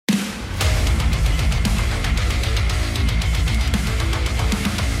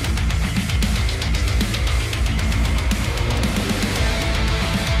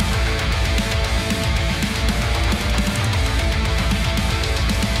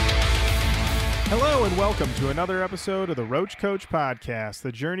Hello and welcome to another episode of the Roach Coach Podcast,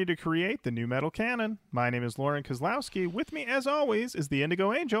 the journey to create the new metal canon. My name is Lauren Kozlowski. With me, as always, is the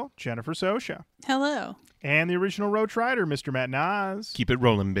Indigo Angel, Jennifer Sosha. Hello. And the original Roach Rider, Mr. Matt Nas. Keep it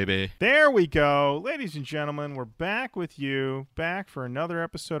rolling, baby. There we go. Ladies and gentlemen, we're back with you, back for another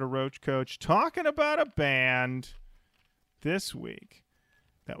episode of Roach Coach, talking about a band this week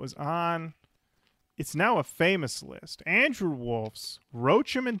that was on, it's now a famous list, Andrew Wolf's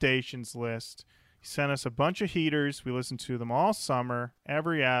Roach Emendations list. He sent us a bunch of heaters. We listened to them all summer,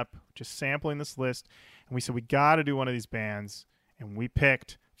 every app, just sampling this list. And we said, we got to do one of these bands. And we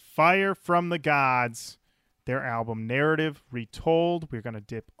picked Fire from the Gods, their album Narrative Retold. We're going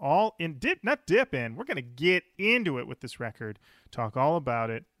to we're going to get into it with this record, talk all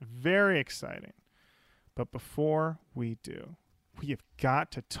about it. Very exciting. But before we do, we have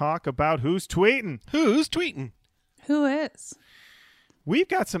got to talk about who's tweeting. Who's tweeting? Who is? We've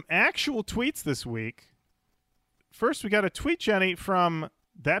got some actual tweets this week. First, we got a tweet, Jenny, from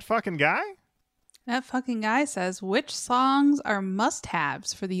that fucking guy. That fucking guy says, which songs are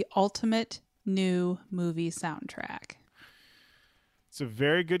must-haves for the ultimate new movie soundtrack? It's a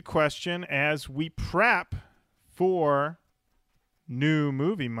very good question as we prep for new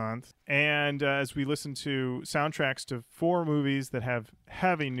movie month. And as we listen to soundtracks to 4 movies that have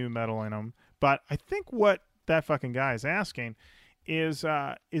heavy new metal in them. But I think what that fucking guy is asking is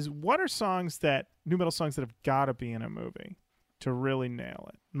what are songs that new metal songs that have got to be in a movie to really nail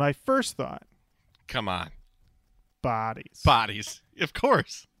it? My first thought, come on, bodies. Of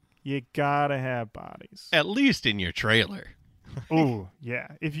course, you gotta have bodies, at least in your trailer. Oh yeah,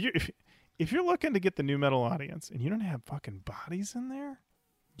 if you're looking to get the new metal audience and you don't have fucking bodies in there,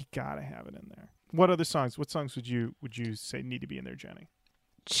 you gotta have it in there. What other songs? What songs would you say need to be in there, Jenny?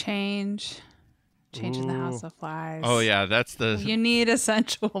 Change in the House of Flies. Oh yeah, that's the You need a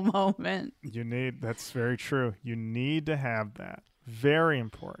sensual moment. That's very true. You need to have that. Very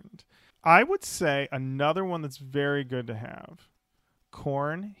important. I would say another one that's very good to have,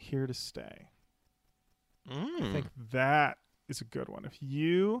 Korn, Here to Stay. I think that is a good one. If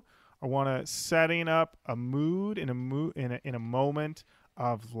you want to setting up a mood in a moment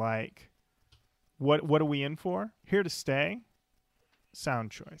of like, what are we in for? Here to Stay.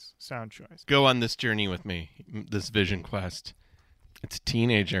 Sound choice. Go on this journey with me, this vision quest. It's a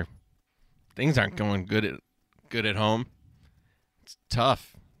teenager. Things aren't going good at home. It's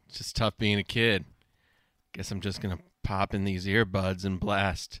tough. It's just tough being a kid. Guess I'm just going to pop in these earbuds and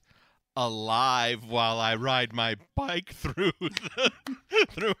blast Alive while I ride my bike through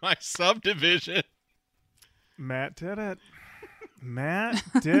through my subdivision. Matt did it.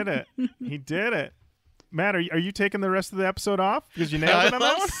 He did it. Matt, are you taking the rest of the episode off because you nailed it on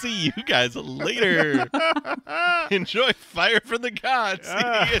that I'll one? see you guys later. Enjoy Fire from the Gods.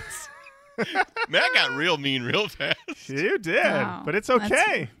 Idiots. Matt got real mean real fast. You did, Wow. but it's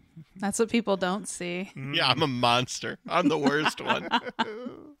okay. That's what people don't see. Yeah, I'm a monster. I'm the worst one.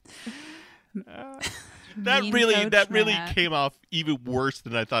 That Mean really Coach came Matt. off even worse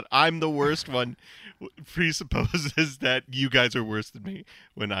than I thought. I'm the worst one presupposes that you guys are worse than me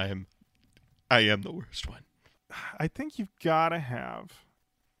when I am the worst one. I think you gotta have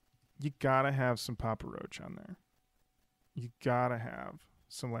some Papa Roach on there. You gotta have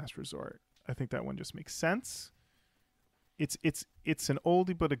some Last Resort. I think that one just makes sense. It's an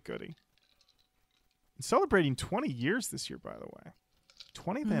oldie but a goodie. It's celebrating 20 years this year, by the way.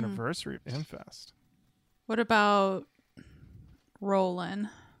 20th anniversary of Infest. What about Rollin'?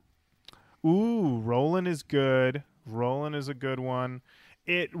 Ooh, Rollin' is good. Rollin' is a good one.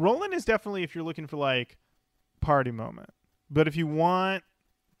 Rollin' is definitely if you're looking for like party moment. But if you want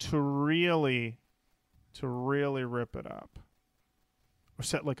to really rip it up or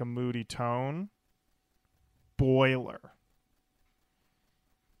set like a moody tone, Boiler.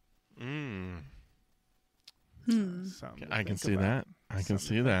 I can see that. I can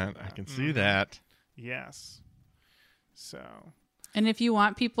see that. Yes. So. And if you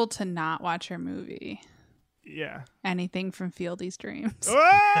want people to not watch your movie, Yeah. anything from Fieldy's Dreams.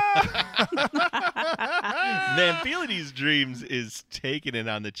 Man, Felix's Dreams is taking it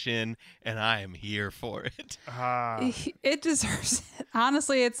on the chin, and I am here for it. It deserves it.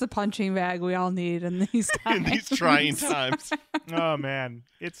 Honestly, it's the punching bag we all need in these times. In these trying times. Oh man,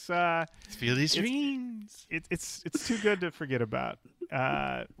 it's Felix's Dreams. It's too good to forget about.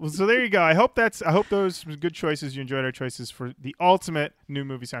 Well, so there you go. I hope those were good choices. You enjoyed our choices for the ultimate new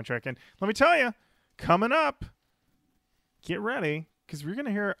movie soundtrack. And let me tell you, coming up, get ready because we're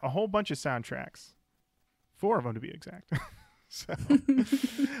gonna hear a whole bunch of soundtracks, 4 of them to be exact. So,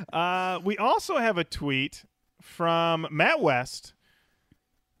 we also have a tweet from Matt West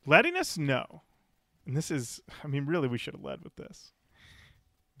letting us know and this is, I mean, really, we should have led with this,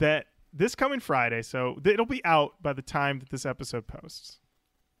 that this coming Friday, so it'll be out by the time that this episode posts,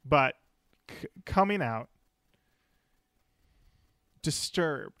 but coming out,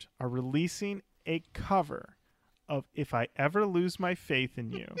 Disturbed are releasing a cover of If I Ever Lose My Faith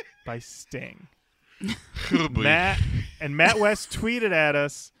in You by Sting. Oh, boy. Matt West tweeted at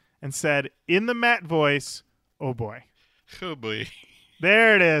us and said, in the Matt voice, oh boy. Oh, boy.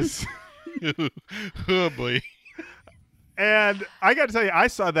 There it is. Oh, boy. And I got to tell you, I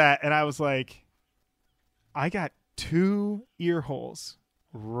saw that and I was like, I got 2 ear holes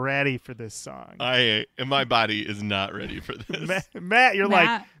ready for this song. And my body is not ready for this. Matt, you're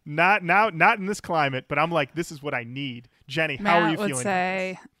like, not in this climate, but I'm like, this is what I need. Jenny, how are you feeling? Matt would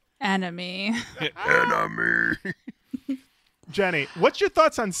say, enemy. Enemy. Jenny, what's your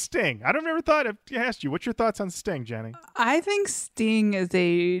thoughts on Sting? I asked you, what's your thoughts on Sting, Jenny? I think Sting is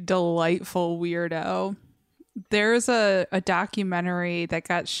a delightful weirdo. There's a documentary that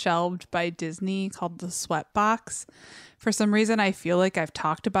got shelved by Disney called The Sweatbox. For some reason, I feel like I've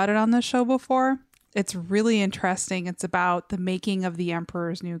talked about it on the show before. It's really interesting. It's about the making of The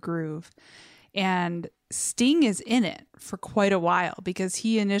Emperor's New Groove. And Sting is in it for quite a while because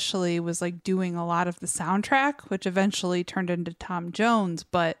he initially was like doing a lot of the soundtrack, which eventually turned into Tom Jones.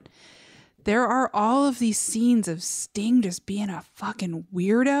 But there are all of these scenes of Sting just being a fucking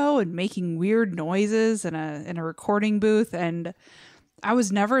weirdo and making weird noises in a recording booth. And I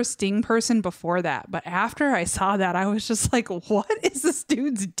was never a Sting person before that. But after I saw that, I was just like, what is this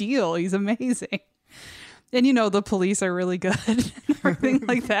dude's deal? He's amazing. And, you know, the police are really good and everything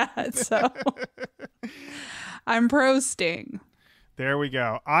like that. So I'm pro Sting. There we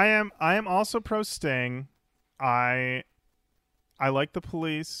go. I am also pro Sting. I like the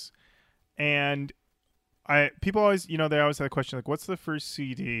police. And people always, you know, they always have a question like, what's the first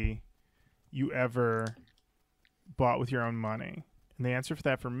CD you ever bought with your own money? And the answer for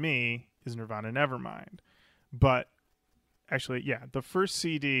that for me is Nirvana Nevermind. But actually, yeah, the first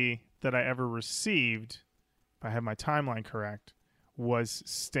CD that I ever received, if I have my timeline correct, was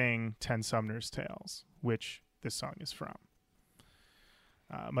Sting 10 Sumner's Tales, which this song is from.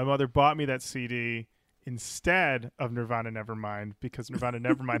 My mother bought me that CD instead of Nirvana Nevermind because Nirvana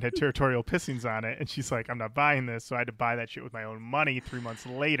Nevermind had Territorial Pissings on it, and she's like, I'm not buying this, so I had to buy that shit with my own money 3 months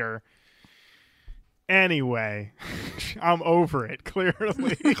later. Anyway, I'm over it,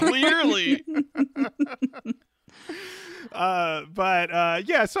 clearly. Clearly.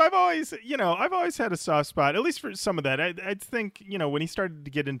 Yeah, so I've always had a soft spot, at least for some of that. I think, you know, when he started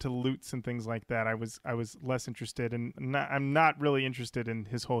to get into loots and things like that, I was less interested, and I'm not really interested in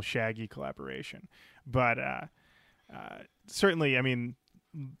his whole Shaggy collaboration. But certainly, I mean,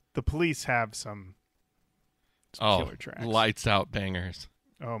 the police have some killer tracks. Lights out bangers.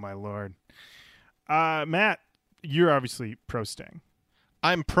 Oh my Lord. Matt, you're obviously pro Sting.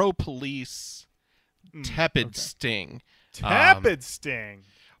 I'm pro police. Tepid okay. Sting. Tepid Sting.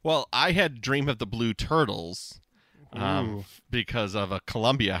 Well, I had Dream of the Blue Turtles because of a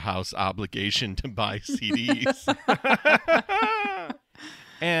Columbia House obligation to buy CDs.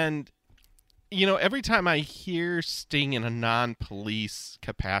 And, you know, every time I hear Sting in a non-police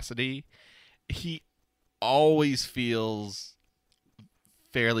capacity, he always feels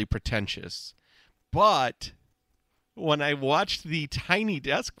fairly pretentious. But when I watched the Tiny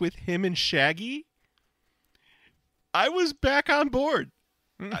Desk with him and Shaggy, I was back on board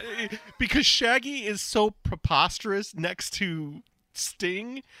because Shaggy is so preposterous next to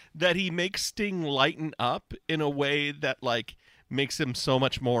Sting that he makes Sting lighten up in a way that like makes him so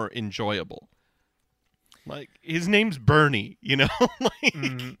much more enjoyable. Like his name's Bernie, you know?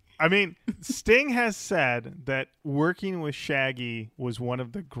 I mean, Sting has said that working with Shaggy was one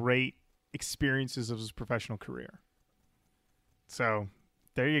of the great experiences of his professional career. So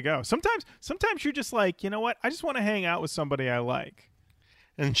there you go. Sometimes you're just like, you know what? I just want to hang out with somebody I like.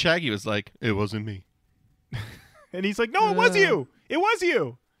 And Shaggy was like, it wasn't me. And he's like, no, it was you. It was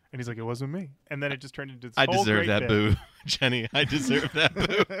you. And he's like, it wasn't me. And then it just turned into this I whole deserve great that bit. boo, Jenny. I deserve that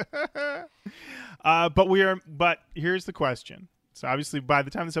boo. But here's the question. So obviously by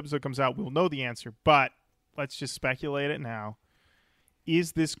the time this episode comes out, we'll know the answer, but let's just speculate it now.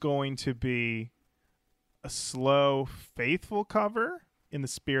 Is this going to be a slow, faithful cover in the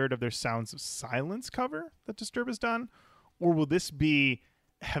spirit of their Sounds of Silence cover that Disturbed has done? Or will this be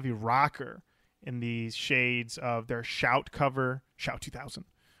a heavy rocker in the shades of their Shout cover, Shout 2000,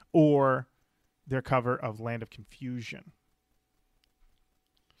 or their cover of Land of Confusion?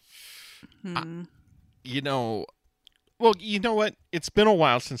 You know what? It's been a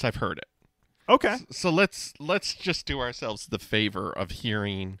while since I've heard it. Okay. So let's just do ourselves the favor of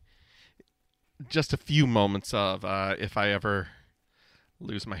hearing just a few moments of if I ever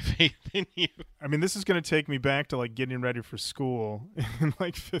lose my faith in you. I mean, this is going to take me back to like getting ready for school in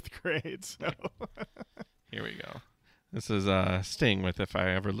like 5th grade. So Here we go. This is Sting with If I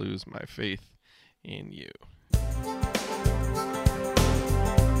Ever Lose My Faith in You.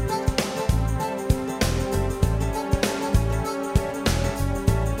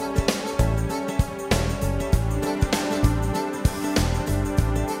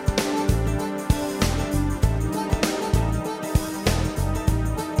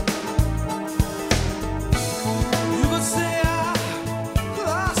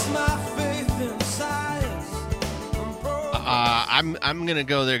 I'm gonna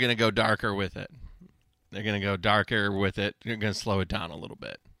go. They're gonna go darker with it. They're gonna go darker with it. They're gonna slow it down a little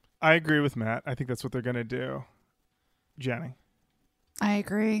bit. I agree with Matt. I think that's what they're going to do. Jenny. I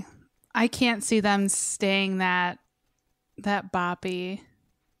agree. I can't see them staying that boppy.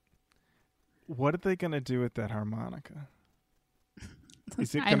 What are they going to do with that harmonica?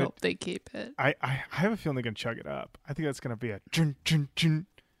 Is it I hope they keep it. I have a feeling they're going to chug it up. I think that's going to be a chun, chun, chun,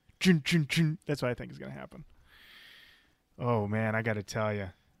 chun, chun, chun. That's what I think is going to happen. Oh, man, I got to tell you.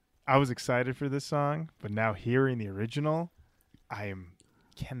 I was excited for this song, but now hearing the original,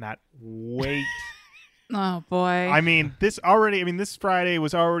 cannot wait. Oh, boy. I mean, this Friday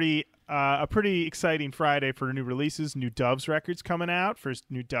was already a pretty exciting Friday for new releases. New Doves records coming out. First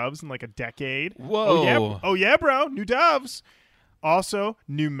new Doves in like a decade. Whoa. Oh, yeah, bro. New Doves. Also,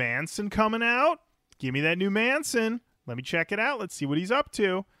 new Manson coming out. Give me that new Manson. Let me check it out. Let's see what he's up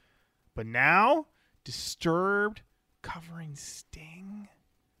to. But now, Disturbed covering Sting.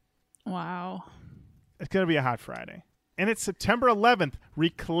 Wow. It's going to be a hot Friday. And it's September 11th.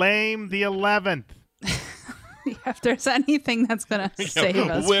 Reclaim the 11th. If there's anything that's going to save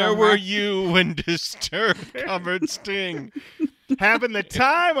us. Where were you when Disturbed covered Sting? Having the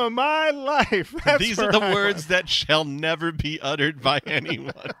time of my life. These are the words that shall never be uttered by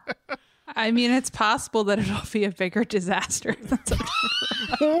anyone. I mean, it's possible that it'll be a bigger disaster.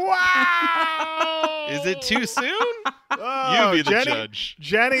 Wow! Is it too soon? Oh, you be the judge.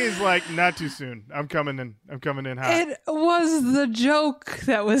 Jenny is like, not too soon. I'm coming in hot. It was the joke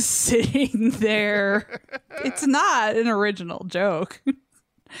that was sitting there. It's not an original joke.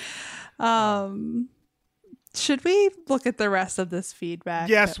 Should we look at the rest of this feedback?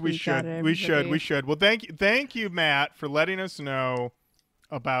 Yes, we should. We should. Well, thank you, Matt, for letting us know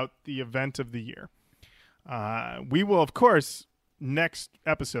about the event of the year. We will, of course, next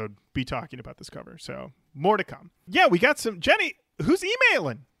episode be talking about this cover. So more to come. Yeah, we got some. Jenny, who's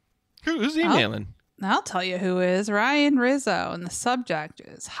emailing? Who's emailing? I'll tell you who is. Ryan Rizzo, and the subject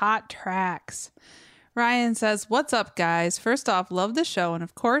is Hot Tracks. Ryan says, "What's up, guys? First off, love the show, and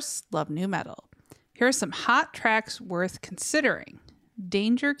of course, love new metal. Here are some hot tracks worth considering.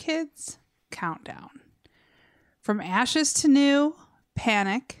 Danger Kids, Countdown. From Ashes to New,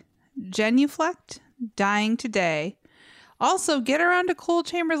 Panic, Genuflect, Dying Today. Also, get around to Coal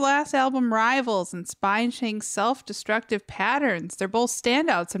Chamber's last album, Rivals, and Spine-Shank's Self-Destructive Patterns. They're both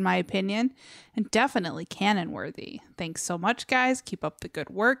standouts, in my opinion, and definitely canon-worthy. Thanks so much, guys. Keep up the good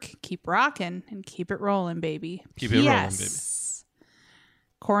work. Keep rocking, and keep it rolling, baby. Keep it rolling, baby.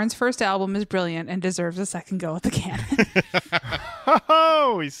 Korn's first album is brilliant and deserves a second go at the canon."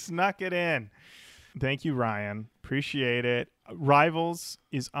 Oh, he snuck it in. Thank you, Ryan. Appreciate it. Rivals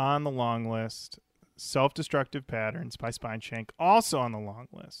is on the long list. Self-Destructive Patterns by Spineshank also on the long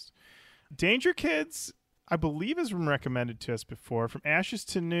list. Danger Kids, I believe, has been recommended to us before. From Ashes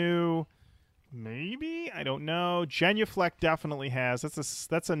to New, maybe? I don't know. Genuflect definitely has.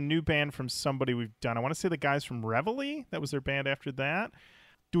 That's a new band from somebody we've done. I want to say the guys from Reveille. That was their band after that.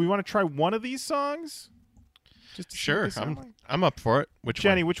 Do we want to try one of these songs? Just to sure. I'm up for it.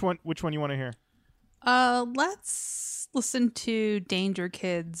 Jenny, which one you want to hear? Let's listen to Danger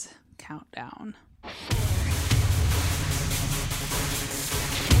Kids Countdown.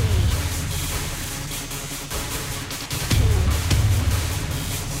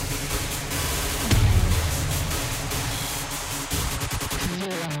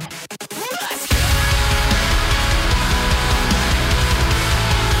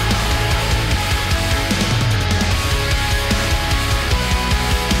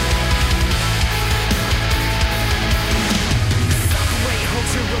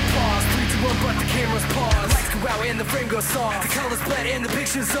 And the frame goes soft, the colors blend and the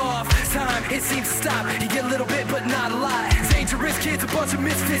picture's off. Time, it seems to stop. You get a little bit, but not a lot. Dangerous kids, a bunch of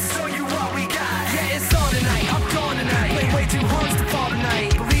misfits. Show you what we got. Yeah, it's on tonight. I'm gone tonight. Play way too hard to fall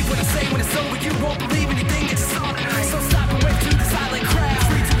tonight. Believe what I say when it's over. You won't believe anything that you saw tonight. So stop and wave to the silent crowd.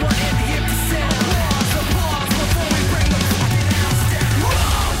 3, 2, 1, and the empty sound. Applause before we bring the fucking house down.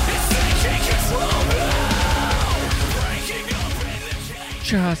 Whoa, it's Danger Kids.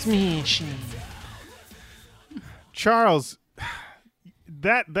 Trust me. Charles,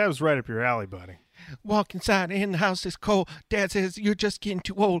 that was right up your alley, buddy. Walk inside and the house is cold. Dad says you're just getting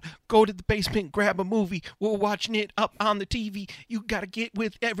too old. Go to the basement, grab a movie. We're watching it up on the TV. You gotta get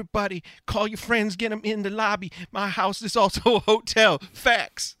with everybody. Call your friends, get them in the lobby. My house is also a hotel.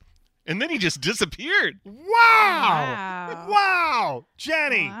 Facts. And then he just disappeared. Wow! Wow.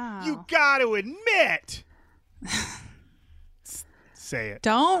 Jenny, Wow. you got to admit. Say it.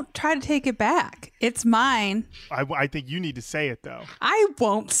 Don't try to take it back. It's mine. I think you need to say it, though. I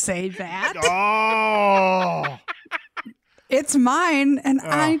won't say that. Oh! It's mine, and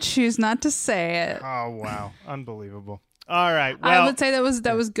I choose not to say it. Oh, wow. Unbelievable. All right. Well, I would say that was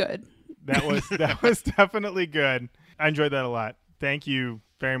good. that was definitely good. I enjoyed that a lot. Thank you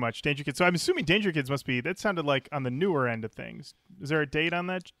very much. Danger Kids. So I'm assuming Danger Kids must be, that sounded like on the newer end of things. Is there a date on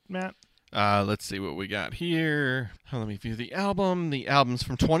that, Matt? Let's see what we got here. Let me view the album. The album's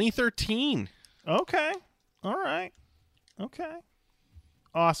from 2013. Okay. All right. Okay.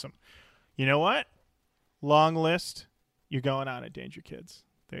 Awesome. You know what? Long list. You're going on it, Danger Kids.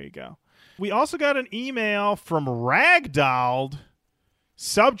 There you go. We also got an email from Ragdolled.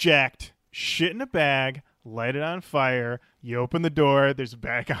 Subject, shit in a bag, light it on fire. You open the door, there's a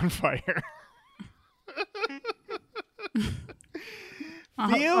bag on fire.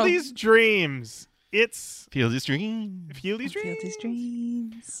 Feel these dreams. It's Feel these dreams. Feel these Feel dreams. these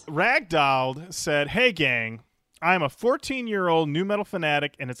dreams. Ragdolled said, "Hey gang, I'm a 14-year-old new metal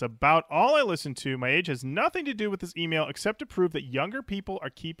fanatic, and it's about all I listen to. My age has nothing to do with this email except to prove that younger people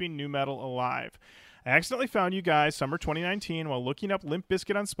are keeping new metal alive. I accidentally found you guys summer 2019 while looking up Limp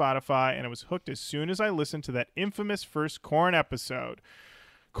Bizkit on Spotify, and I was hooked as soon as I listened to that infamous first Korn episode.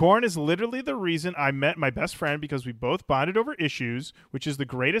 Korn is literally the reason I met my best friend because we both bonded over Issues, which is the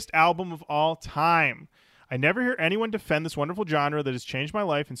greatest album of all time. I never hear anyone defend this wonderful genre that has changed my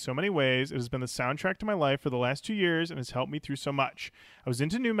life in so many ways. It has been the soundtrack to my life for the last 2 years and has helped me through so much. I was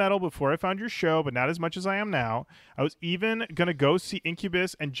into new metal before I found your show, but not as much as I am now. I was even going to go see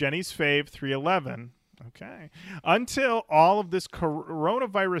Incubus and Jenny's fave 311. Okay. Until all of this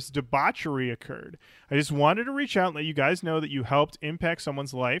coronavirus debauchery occurred. I just wanted to reach out and let you guys know that you helped impact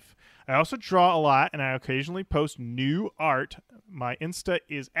someone's life. I also draw a lot, and I occasionally post new art. My Insta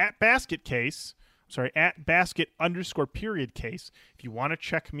is at basket case. Sorry, at basket_case if you want to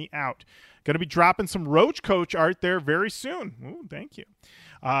check me out. Going to be dropping some Roach Coach art there very soon. Ooh, thank you.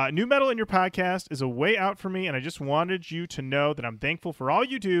 New metal in your podcast is a way out for me, and I just wanted you to know that I'm thankful for all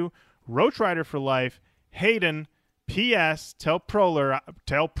you do. Roach Rider for life. Hayden, P.S. Tell Prowler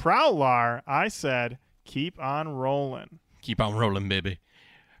I said keep on rolling. Keep on rolling, baby.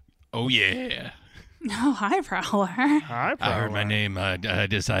 Oh, yeah. Oh, hi, Prowler. Hi, Prowler. I heard my name. I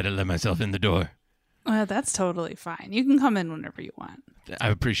decided to let myself in the door. That's totally fine. You can come in whenever you want. I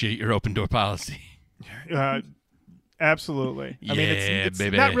appreciate your open door policy. Absolutely. I mean, it's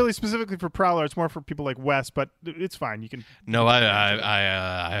baby. not really specifically for Prowler. It's more for people like Wes, but it's fine. You can. No,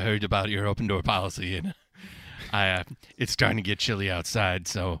 I heard about your open door policy, and it's starting to get chilly outside.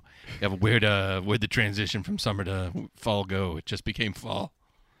 So, where'd the transition from summer to fall go? It just became fall.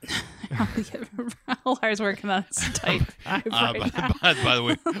 Prowler's working on his type 5 right now. By the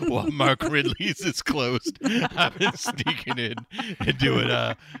way, while Mark Ridley's is closed, I've been sneaking in and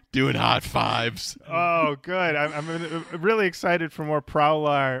doing hot fives. Oh, good. I'm really excited for more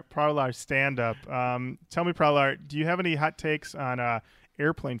Prowler stand-up. Tell me, Prowler, do you have any hot takes on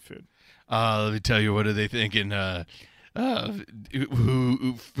airplane food? Let me tell you, what are they thinking?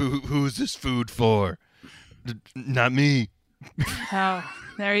 Who's this food for? Not me. Oh,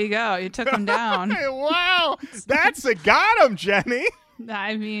 there you go. You took him down. Hey, wow. That's a got him, Jenny.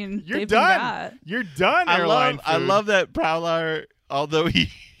 I mean, You're they've done. been got. You're done, airline I food. love that Prowler, although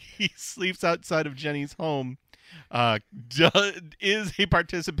he sleeps outside of Jenny's home, is a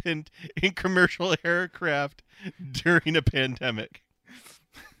participant in commercial aircraft during a pandemic.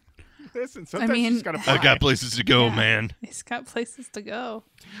 Listen, sometimes you just gotta I fly. got places to go, man. He's got places to go.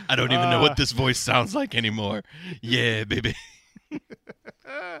 I don't even know what this voice sounds like anymore. Yeah, baby.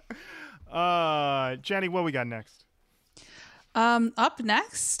 Jenny, what we got next? Up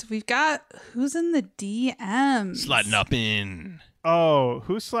next, we've got Who's in the DMs. Sliding up in. Oh,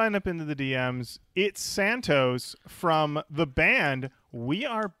 who's sliding up into the DMs? It's Santos from the band We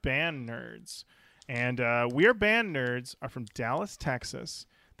Are Band Nerds. And We Are Band Nerds are from Dallas, Texas.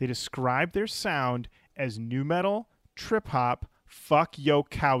 They describe their sound as nu metal, trip hop, fuck yo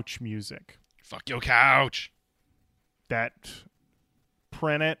couch music. Fuck your couch. That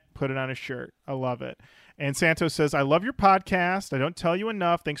print it, put it on a shirt. I love it. And Santos says, I love your podcast. I don't tell you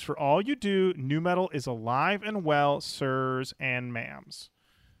enough. Thanks for all you do. Nu metal is alive and well, sirs and ma'ams.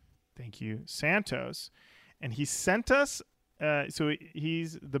 Thank you, Santos. And he sent us.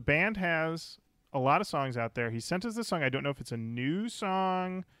 The band has a lot of songs out there. He sent us the song. I don't know if it's a new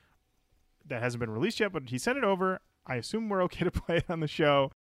song that hasn't been released yet, but he sent it over. I assume we're okay to play it on the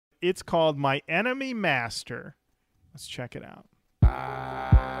show. It's called "My Enemy Master." Let's check it out.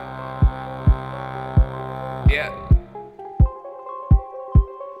 Yeah.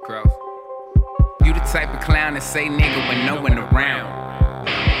 Gross. You the type of clown that say nigga when no one around.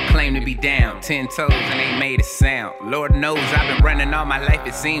 Claim to be down, 10 toes and ain't made a sound. Lord knows I've been running all my life,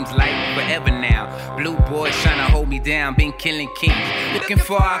 it seems like forever now. Blue boys trying to hold me down, been killing kings. Looking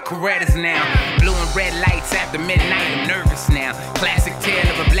for our Corettas now. Blue and red lights after midnight, I'm nervous now. Classic tale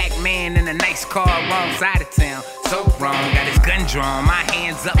of a black man in a nice car, wrong side of town. So wrong, got his gun drawn, my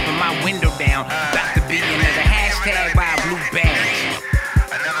hands up and my window down. About to be another hashtag by a blue badge.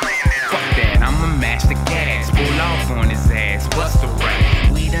 Fuck that, I'ma mash the gas, pull off on his ass, bust a right.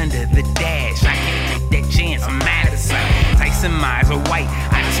 Under the dash, I can't take that chance, I'm out of sight. Tyson eyes are white,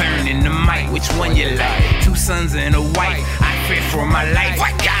 I turn into Mike. Which one you like? 2 sons and a wife, I fear for my life.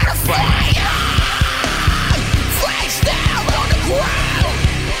 I gotta fight. Flags down on the ground.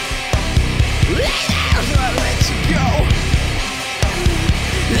 Later till I let you go.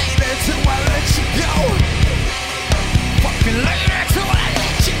 Later till I let you go. Fucking later till I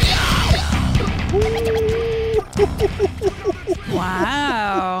let you go.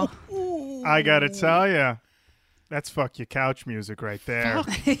 Wow. I gotta tell you, that's fuck your couch music right there.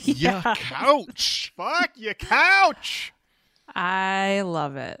 Yeah, couch. Fuck your couch. I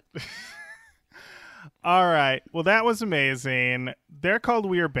love it. All right. Well, that was amazing. They're called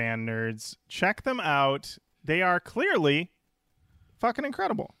We Are Band Nerds. Check them out. They are clearly fucking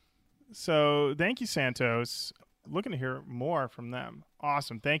incredible. So thank you, Santos. Looking to hear more from them.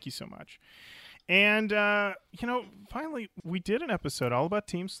 Awesome. Thank you so much. And, finally, we did an episode all about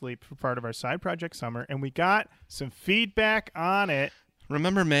Team Sleep for part of our side project summer, and we got some feedback on it.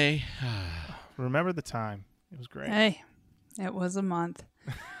 Remember May? Remember the time. It was great. Hey, it was a month.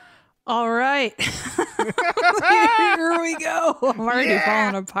 All right. Here we go. I'm already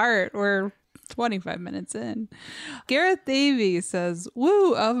falling apart. We're 25 minutes in. Gareth Davies says,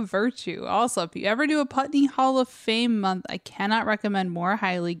 woo of virtue. Also, if you ever do a Putney Hall of Fame month, I cannot recommend more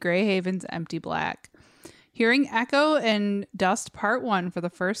highly Grey Haven's Empty Black. Hearing Echo and Dust Part 1 for the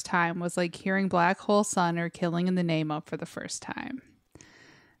first time was like hearing Black Hole Sun or Killing in the Name up for the first time.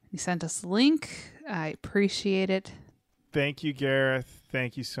 He sent us a link. I appreciate it. Thank you, Gareth.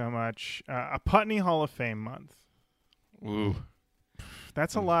 Thank you so much. A Putney Hall of Fame month. Ooh.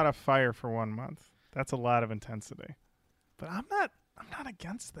 That's a lot of fire for 1 month. That's a lot of intensity. But I'm not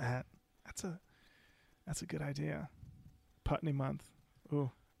against that. That's a good idea. Putney month. Ooh.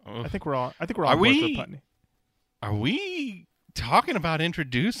 I think we're all on board for Putney. Are we talking about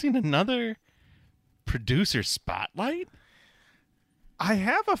introducing another producer spotlight? I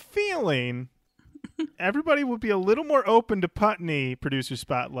have a feeling everybody will be a little more open to Putney producer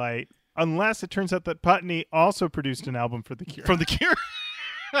spotlight unless it turns out that Putney also produced an album for The Cure. From The Cure?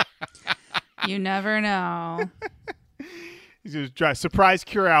 You never know. Surprise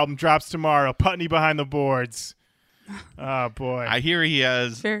Cure album drops tomorrow. Putney behind the boards. Oh, boy. I hear he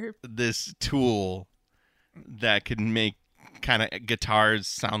has this tool that could make kind of guitars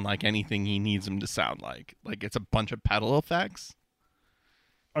sound like anything he needs them to sound like. Like it's a bunch of pedal effects.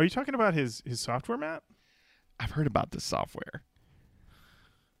 Are you talking about his software, Matt? I've heard about this software.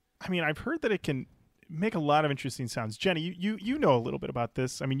 I mean, I've heard that it can make a lot of interesting sounds. Jenny, you know a little bit about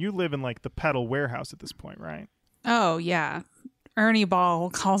this. I mean, you live in like the pedal warehouse at this point, right? Oh, yeah. Ernie Ball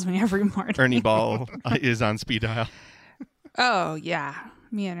calls me every morning. Ernie Ball is on speed dial. Oh, yeah.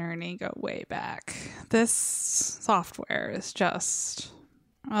 Me and Ernie go way back. This software is just...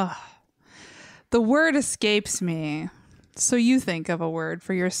 The word escapes me. So you think of a word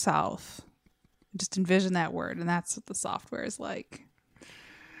for yourself. Just envision that word, and that's what the software is like.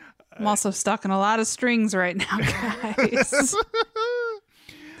 I'm also stuck in a lot of strings right now, guys.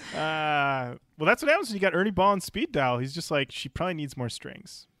 Well, that's what happens when you got Ernie Ball on speed dial. He's just like, she probably needs more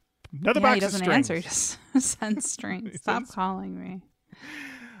strings. Another box he doesn't of strings. answer. He just sends strings. Stop calling me.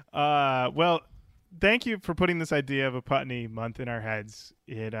 Well, thank you for putting this idea of a Putney month in our heads.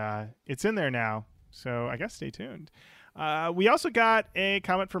 It's in there now, so I guess stay tuned. We also got a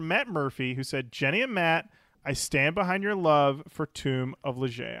comment from Matt Murphy who said, Jenny and Matt, I stand behind your love for Tomb of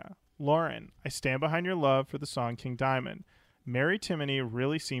Ligeia. Lauren, I stand behind your love for the song King Diamond. Mary Timony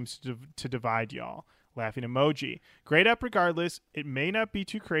really seems to divide y'all. Laughing emoji. Great up regardless. It may not be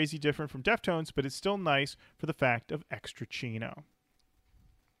too crazy different from Deftones, but it's still nice for the fact of extra chino.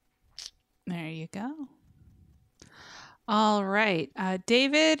 There you go. All right.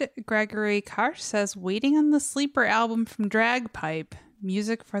 David Gregory Karsh says, waiting on the Sleeper album from Dragpipe,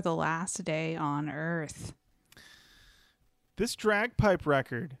 music for the last day on Earth. This Dragpipe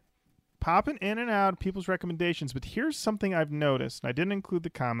record, popping in and out of people's recommendations, but here's something I've noticed, and I didn't include the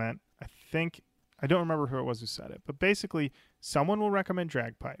comment. I don't remember who it was who said it, but basically someone will recommend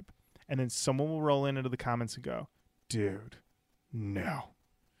Dragpipe, and then someone will roll into the comments and go, dude, no.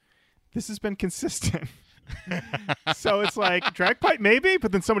 This has been consistent. So it's like, Dragpipe maybe,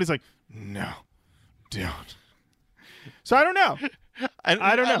 but then somebody's like, no, don't. So I don't know.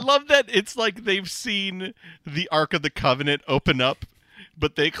 I don't know. I love that it's like they've seen the Ark of the Covenant open up,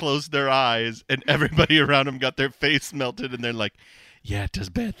 but they closed their eyes, and everybody around them got their face melted, and they're like, yeah, it does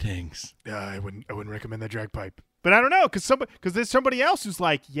bad things. I wouldn't recommend that Dragpipe. But I don't know, because there's somebody else who's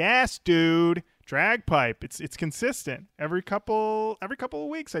like, yes, dude, Dragpipe. It's consistent every couple of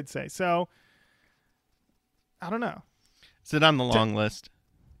weeks, I'd say. So I don't know. Is it on the long list?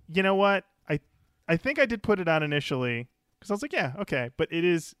 You know what? I think I did put it on initially because I was like, yeah, okay. But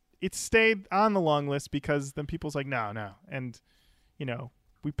it stayed on the long list because then people's like, no. And,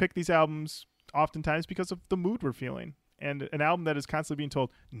 we pick these albums oftentimes because of the mood we're feeling. And an album that is constantly being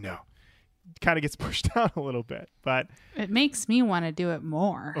told, no, kind of gets pushed down a little bit. But it makes me want to do it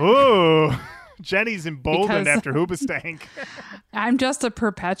more. Oh, Jenny's emboldened Because after Hoobastank. I'm just a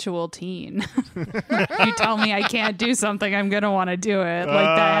perpetual teen. You tell me I can't do something, I'm going to want to do it.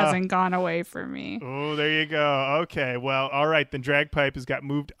 Like, that hasn't gone away from me. Oh, there you go. Okay, well, all right. Then Dragpipe has got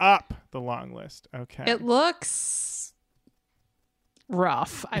moved up the long list. Okay. It looks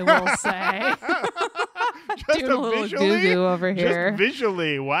rough, I will say. Just Doing a little visually? goo-goo over here. Just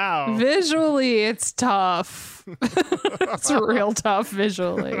visually, wow. Visually, it's tough. It's real tough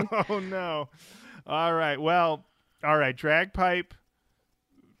visually. Oh, no. All right. Well, all right. Dragpipe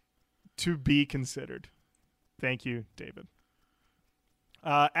to be considered. Thank you, David.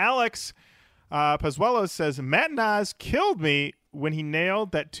 Alex Pazuello says, Matt Nas killed me when he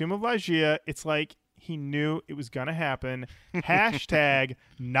nailed that Tomb of Ligeia. It's like he knew it was going to happen. Hashtag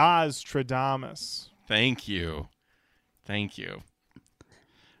Nostradamus. Thank you.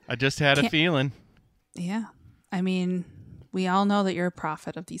 I just had a feeling. Yeah. I mean, we all know that you're a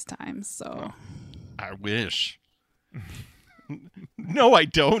prophet of these times, so. I wish. No, I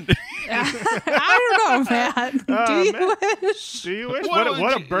don't. I don't know, Matt. Do you wish? Do you wish?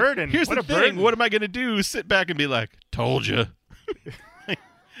 What a burden. Here's what the a thing. burden. What am I going to do? Sit back and be like, told you.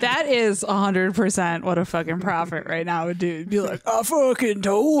 That is 100% what a fucking prophet right now would do. Be like, I fucking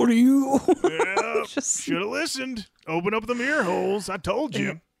told you. Yeah, Just- should have listened. Open up the mirror holes. I told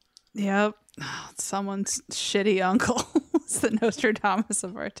you. Yep. Someone's shitty uncle is the Nostradamus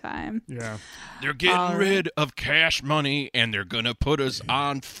of our time. Yeah. They're getting rid of cash money, and they're going to put us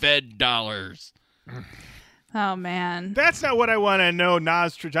on Fed dollars. Oh, man. That's not what I want to know,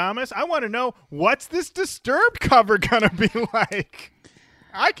 Nostradamus. I want to know, what's this Disturbed cover going to be like?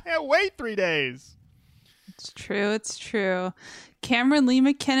 I can't wait 3 days. It's true. It's true. Cameron Lee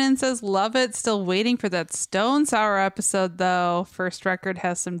McKinnon says, love it. Still waiting for that Stone Sour episode, though. First record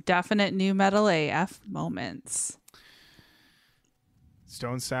has some definite new metal AF moments.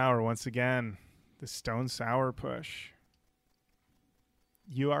 Stone Sour, once again. The Stone Sour push.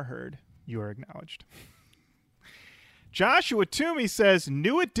 You are heard. You are acknowledged. Joshua Toomey says,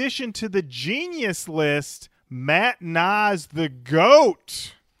 new addition to the Genius list, Matt Nas the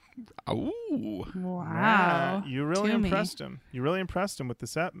GOAT. Ooh. Wow. Matt, you really Toomey. impressed him. You really impressed him with the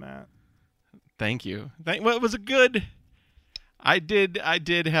set, Matt. Thank you. Well, it was a good. I did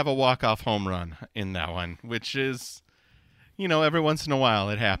have a walk-off home run in that one, which is, every once in a while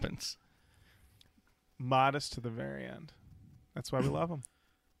it happens. Modest to the very end. That's why we love him.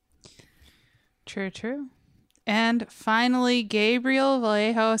 True. And finally, Gabriel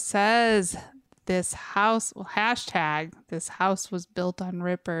Vallejo says, this house was built on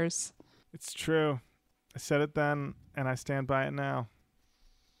rippers. It's true. I said it then, and I stand by it now.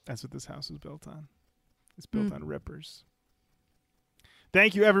 That's what this house was built on. It's built on rippers.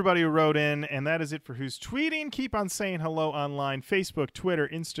 Thank you, everybody who wrote in, and that is it for Who's Tweeting. Keep on saying hello online, Facebook, Twitter,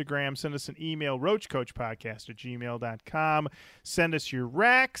 Instagram. Send us an email, roachcoachpodcast@gmail.com. Send us your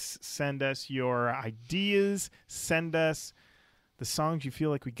racks. Send us your ideas. Send us the songs you feel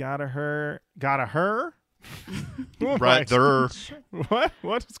like we gotta her? Right there.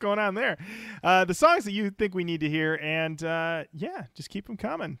 What's going on there? The songs that you think we need to hear, and just keep them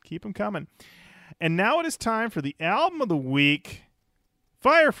coming. And now it is time for the album of the week,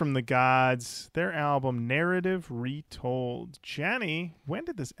 Fire from the Gods, their album Narrative Retold. Jenny, when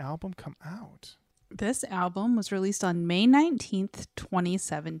did this album come out? This album was released on May 19th,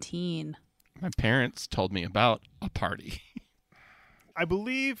 2017. My parents told me about a party. I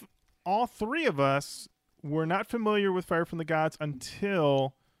believe all three of us were not familiar with Fire from the Gods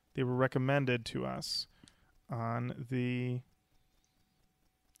until they were recommended to us on the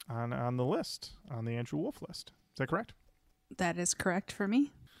on the list, on the Andrew Wolf list. Is that correct? That is correct for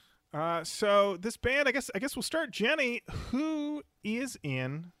me. So this band, I guess we'll start. Jenny, who is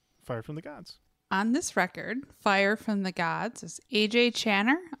in Fire from the Gods? On this record, Fire from the Gods is AJ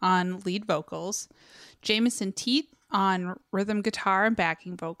Channer on lead vocals, Jameson Teat on rhythm guitar and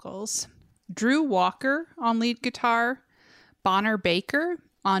backing vocals, Drew Walker on lead guitar, Bonner Baker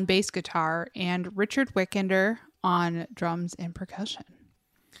on bass guitar, and Richard Wickender on drums and percussion.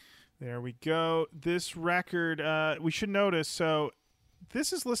 There we go. This record, we should notice, so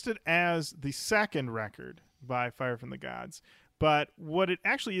this is listed as the second record by Fire from the Gods, but what it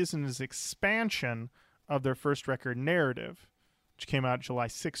actually is an expansion of their first record, Narrative, which came out July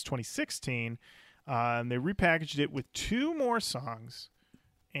 6, 2016. And they repackaged it with 2 more songs.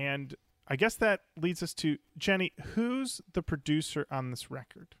 And I guess that leads us to, Jenny, who's the producer on this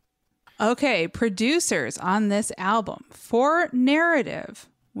record? Okay, producers on this album for Narrative,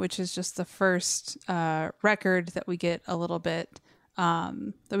 which is just the first record that we get a little bit,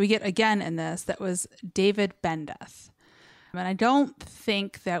 that we get again in this, that was David Bendeth. And I don't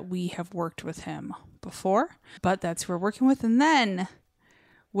think that we have worked with him before, but that's who we're working with. And then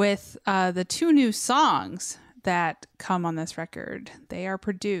with the 2 new songs that come on this record, they are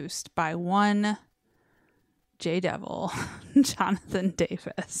produced by one J-Devil, Jonathan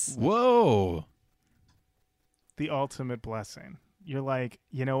Davis. Whoa. The ultimate blessing. You're like,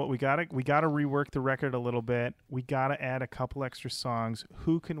 you know what, we gotta rework the record a little bit. We gotta add a couple extra songs.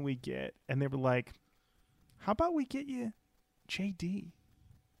 Who can we get? And they were like, how about we get you JD?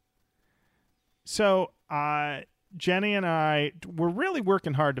 So Jenny and I were really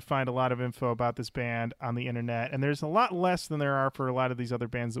working hard to find a lot of info about this band on the internet, and there's a lot less than there are for a lot of these other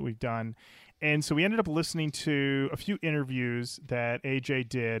bands that we've done. And so we ended up listening to a few interviews that AJ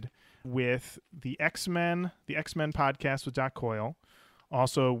did with the X-Men podcast with Doc Coyle,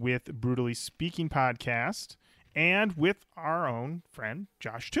 also with Brutally Speaking podcast, and with our own friend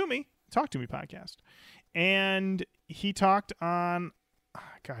Josh Toomey, Talk to Me podcast. And he talked on,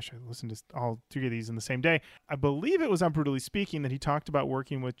 gosh, I listened to all 3 of these in the same day. I believe it was on Brutally Speaking that he talked about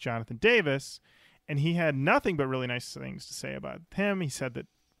working with Jonathan Davis, and he had nothing but really nice things to say about him. He said that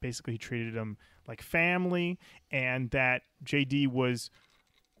basically he treated him like family, and that JD was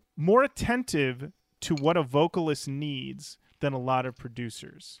more attentive to what a vocalist needs than a lot of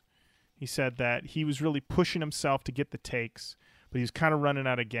producers. He said that he was really pushing himself to get the takes, but he was kind of running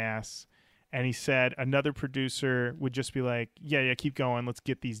out of gas. And he said another producer would just be like, yeah, keep going. Let's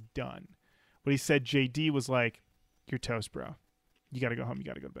get these done. But he said JD was like, you're toast, bro. You got to go home. You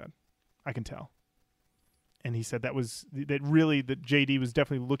got to go to bed. I can tell. And he said that JD was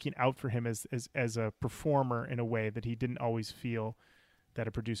definitely looking out for him as a performer in a way that he didn't always feel that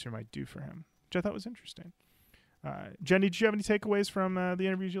a producer might do for him, which I thought was interesting. Jenny, did you have any takeaways from the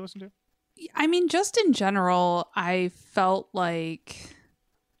interviews you listened to? I mean, just in general, I felt like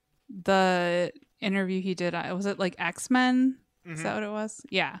the interview he did, was it like X-Men? Mm-hmm. Is that what it was?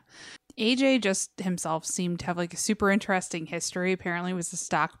 Yeah. AJ just himself seemed to have like a super interesting history. Apparently was a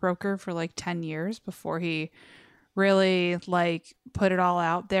stockbroker for like 10 years before he really like put it all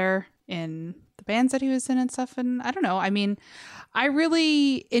out there in the bands that he was in and stuff. And I don't know. I mean, I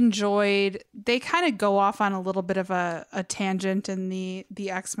really enjoyed, they kind of go off on a little bit of a tangent in the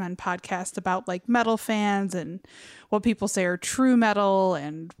X-Men podcast about like metal fans and what people say are true metal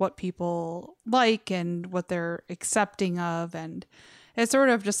and what people like and what they're accepting of. And it's sort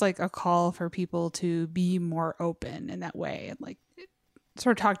of just like a call for people to be more open in that way. And like it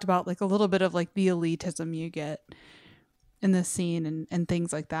sort of talked about like a little bit of like the elitism you get in the scene and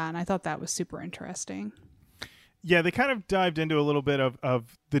things like that. And I thought that was super interesting. Yeah, they kind of dived into a little bit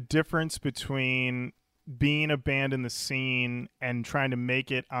of the difference between being a band in the scene and trying to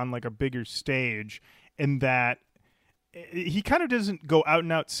make it on like a bigger stage, and that he kind of doesn't go out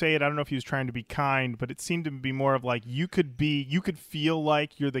and out say it. I don't know if he was trying to be kind, but it seemed to be more of like you could feel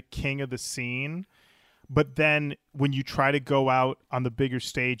like you're the king of the scene, but then when you try to go out on the bigger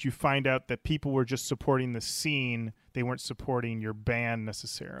stage, you find out that people were just supporting the scene. They weren't supporting your band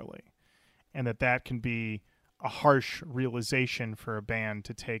necessarily, and that can be a harsh realization for a band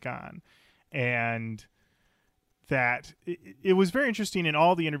to take on. And that it was very interesting in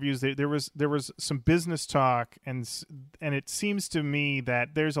all the interviews. There was some business talk, and it seems to me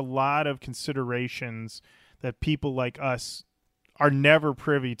that there's a lot of considerations that people like us are never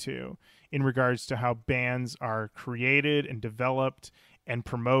privy to in regards to how bands are created and developed and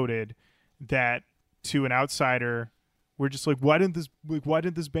promoted, that to an outsider, we're just like, why didn't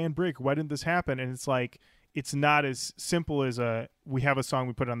this band break? Why didn't this happen? And it's like, it's not as simple as we have a song,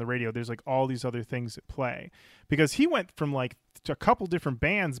 we put it on the radio. There's like all these other things at play, because he went from like to a couple different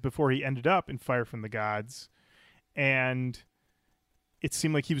bands before he ended up in Fire from the Gods. And it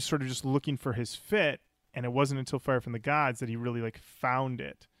seemed like he was sort of just looking for his fit. And it wasn't until Fire from the Gods that he really like found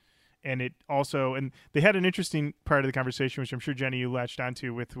it. And it also, and they had an interesting part of the conversation, which I'm sure, Jenny, you latched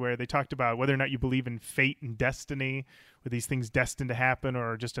onto, with where they talked about whether or not you believe in fate and destiny, were these things destined to happen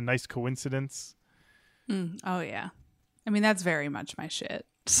or just a nice coincidence? Oh, yeah. I mean, that's very much my shit.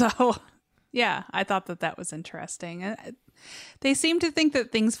 So, yeah, I thought that was interesting. They seem to think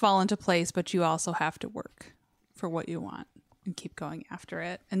that things fall into place, but you also have to work for what you want and keep going after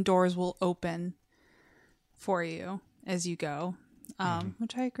it. And doors will open for you as you go.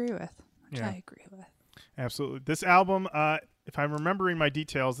 Which I agree with. Absolutely. This album, if I'm remembering my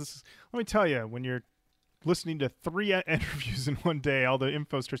details, let me tell you, when you're listening to 3 interviews in one day, all the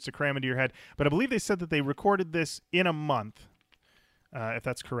info starts to cram into your head. But I believe they said that they recorded this in a month, if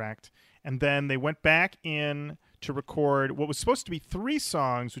that's correct. And then they went back in to record what was supposed to be 3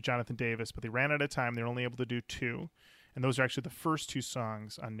 songs with Jonathan Davis, but they ran out of time. They were only able to do 2. And those are actually the first 2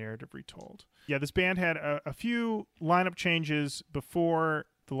 songs on Narrative Retold. Yeah, this band had a few lineup changes before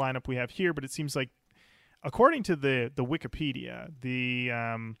the lineup we have here, but it seems like, according to the Wikipedia,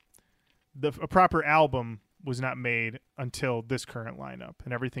 a proper album was not made until this current lineup,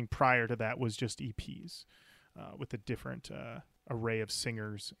 and everything prior to that was just EPs with a different array of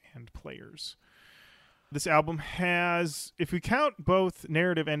singers and players. This album has, if we count both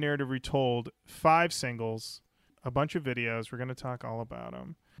Narrative and Narrative Retold, 5 singles, a bunch of videos. We're going to talk all about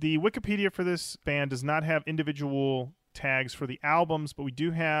them. The Wikipedia for this band does not have individual tags for the albums, but we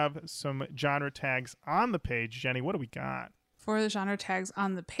do have some genre tags on the page. Jenny, what do we got? For the genre tags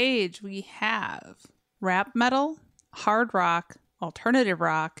on the page, we have rap metal, hard rock, alternative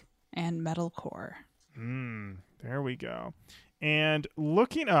rock, and metalcore. There we go. And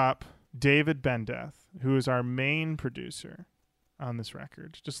looking up David Bendeth, who is our main producer on this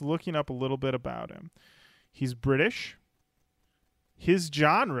record, just looking up a little bit about him. He's British. His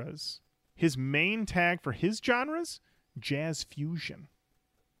genres, his main tag for his genres, jazz fusion.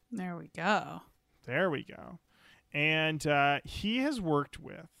 There we go. And he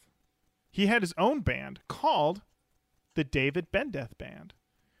had his own band called the David Bendeth Band.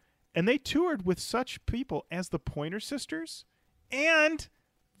 And they toured with such people as the Pointer Sisters and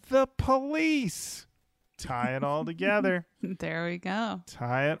the Police. Tie it all together. There we go.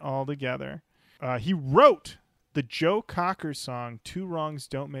 Tie it all together. He wrote the Joe Cocker song, Two Wrongs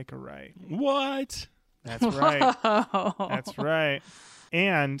Don't Make a Right. What? That's right. Whoa. That's right.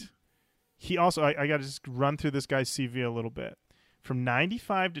 And he also, I got to just run through this guy's CV a little bit. From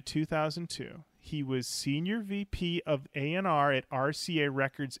 95 to 2002, he was Senior VP of A&R at RCA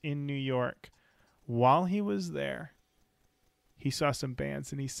Records in New York. While he was there, he saw some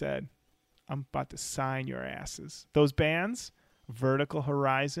bands and he said, I'm about to sign your asses. Those bands, Vertical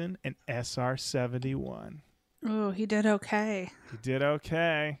Horizon and SR-71. Oh, he did okay.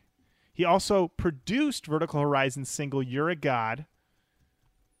 He also produced Vertical Horizon's single, You're a God.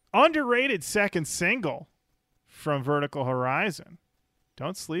 Underrated second single from Vertical Horizon.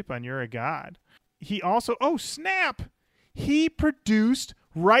 Don't sleep on You're a God. He also, oh snap, he produced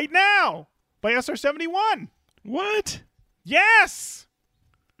Right Now by SR-71. What? Yes!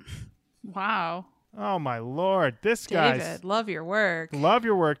 Wow. Oh my Lord, this guy. David, love your work. Love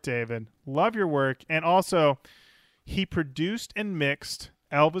your work, David. Love your work. And also, he produced and mixed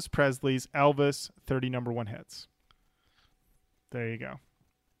Elvis Presley's Elvis 30 number 1 hits. There you go.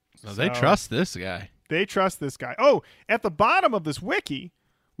 So they trust this guy. They trust this guy. Oh, at the bottom of this wiki,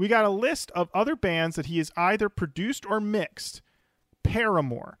 we got a list of other bands that he has either produced or mixed.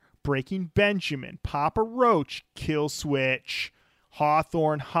 Paramore, Breaking Benjamin, Papa Roach, Kill Switch,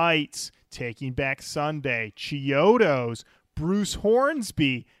 Hawthorne Heights, Taking Back Sunday, Chiodos, Bruce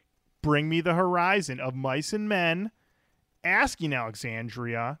Hornsby, Bring Me the Horizon, Of Mice and Men, Asking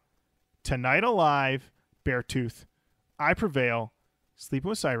Alexandria, Tonight Alive, Beartooth, I Prevail, Sleeping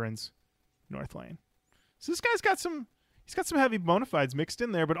with Sirens, North Lane. So this guy's got some heavy bona fides mixed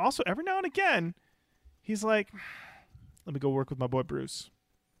in there, but also every now and again, he's like, let me go work with my boy Bruce.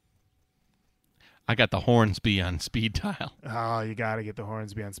 I got the Hornsby on speed dial. Oh, you got to get the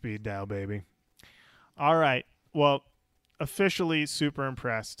Hornsby on speed dial, baby. All right. Well, officially super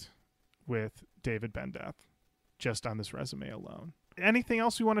impressed with David Bendeth just on this resume alone. Anything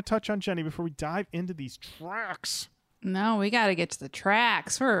else we want to touch on, Jenny, before we dive into these tracks? No, we got to get to the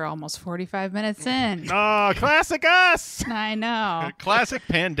tracks. We're almost 45 minutes in. Oh, classic us. I know. Classic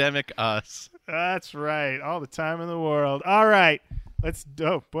pandemic us. That's right. All the time in the world. All right.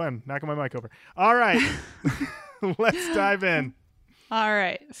 Oh, boy, I'm knocking my mic over. All right. Let's dive in. All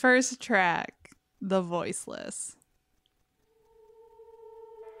right. First track, The Voiceless.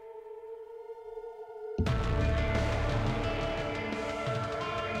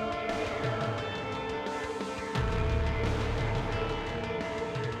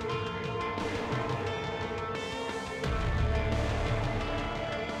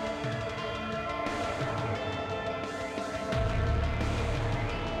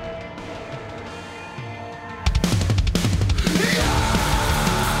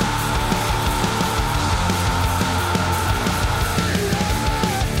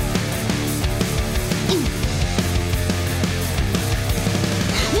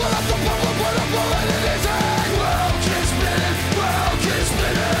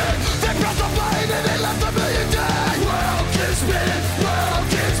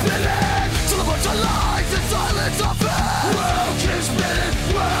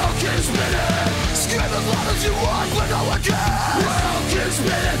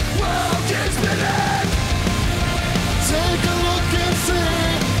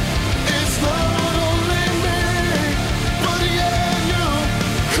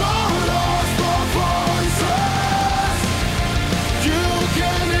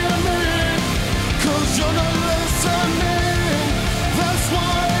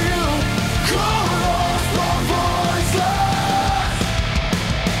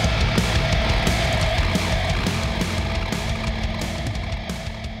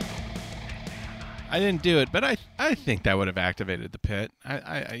 I didn't do it, but I think that would have activated the pit.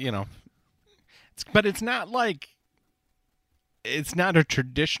 But it's not like, it's not a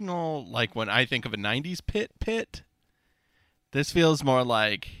traditional, like when I think of a 90s pit. This feels more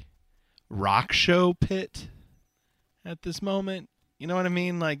like rock show pit at this moment. You know what I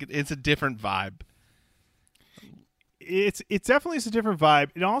mean? Like it's a different vibe. It's definitely a different vibe.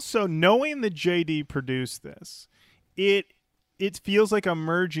 And also knowing that JD produced this, it feels like a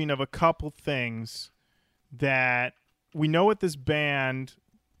merging of a couple things that we know with this band.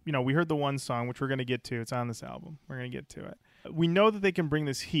 You know, we heard the one song, which we're going to get to. It's on this album. We're going to get to it. We know that they can bring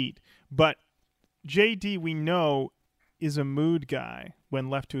this heat, but JD, we know, is a mood guy when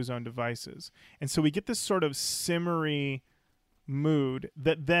left to his own devices. And so we get this sort of simmery mood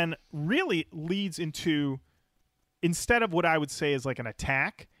that then really leads into, instead of what I would say is like an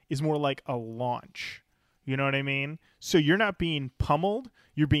attack, is more like a launch. You know what I mean? So you're not being pummeled,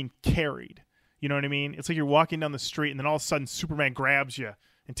 you're being carried. You know what I mean? It's like you're walking down the street and then all of a sudden Superman grabs you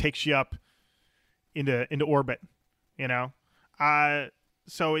and takes you up into orbit, you know?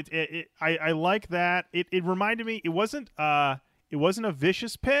 So I like that. It reminded me, it wasn't a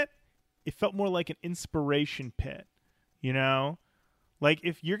vicious pit. It felt more like an inspiration pit, you know? Like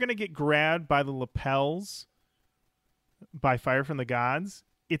if you're going to get grabbed by the lapels by Fire from the Gods,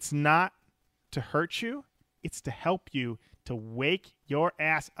 it's not to hurt you. It's to help you to wake your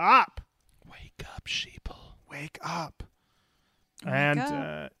ass up. Wake up, sheeple. Wake up. Wake and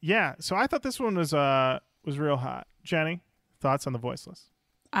up. Yeah, so I thought this one was real hot. Jenny, thoughts on The Voiceless?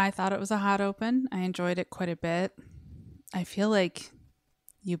 I thought it was a hot open. I enjoyed it quite a bit. I feel like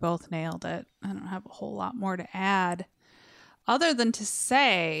you both nailed it. I don't have a whole lot more to add other than to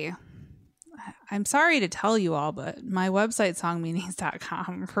say, I'm sorry to tell you all, but my website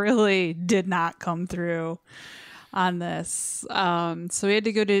songmeanings.com really did not come through on this. So we had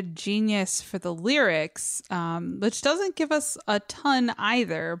to go to Genius for the lyrics, which doesn't give us a ton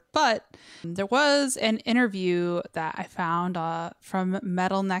either. But there was an interview that I found from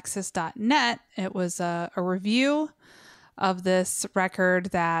metalnexus.net. It was a review of this record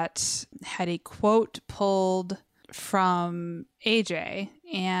that had a quote pulled from AJ,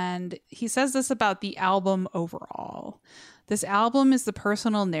 and he says this about the album overall. This album is the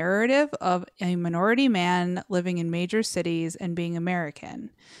personal narrative of a minority man living in major cities and being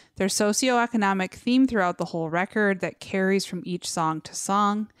American. There's socioeconomic theme throughout the whole record that carries from each song to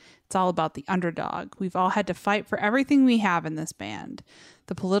song. It's all about the underdog. We've all had to fight for everything we have in this band.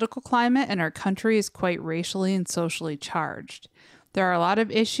 The political climate in our country is quite racially and socially charged. There are a lot of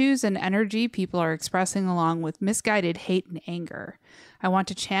issues and energy people are expressing along with misguided hate and anger. I want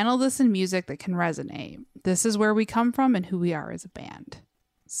to channel this in music that can resonate. This is where we come from and who we are as a band.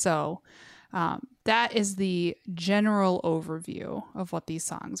 So that is the general overview of what these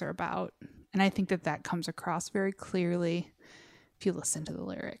songs are about. And I think that comes across very clearly if you listen to the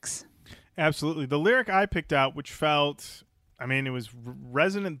lyrics. Absolutely. The lyric I picked out, which felt I mean, it was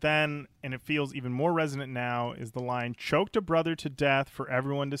resonant then, and it feels even more resonant now, is the line, choked a brother to death for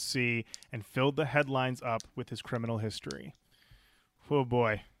everyone to see and filled the headlines up with his criminal history. Oh,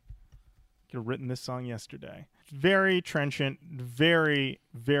 boy. Could have written this song yesterday. Very trenchant, very,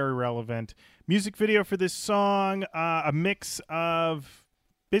 very relevant. Music video for this song, a mix of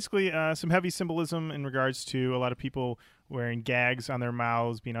basically some heavy symbolism in regards to a lot of people wearing gags on their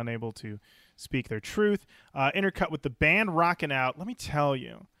mouths, being unable to speak their truth, intercut with the band rocking out. Let me tell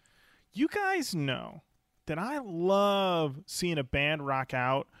you, you guys know that I love seeing a band rock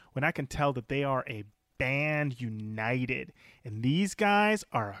out when I can tell that they are a band united. And these guys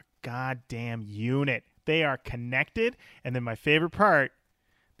are a goddamn unit. They are connected. And then my favorite part,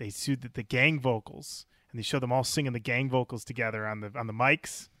 they sued the gang vocals, and they show them all singing the gang vocals together on the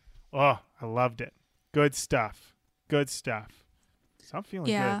mics. Oh, I loved it. Good stuff. Good stuff. So I'm feeling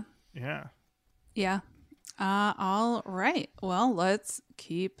good. Yeah. Yeah. All right. Well, let's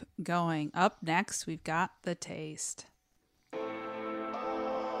keep going. Up next, we've got The Taste.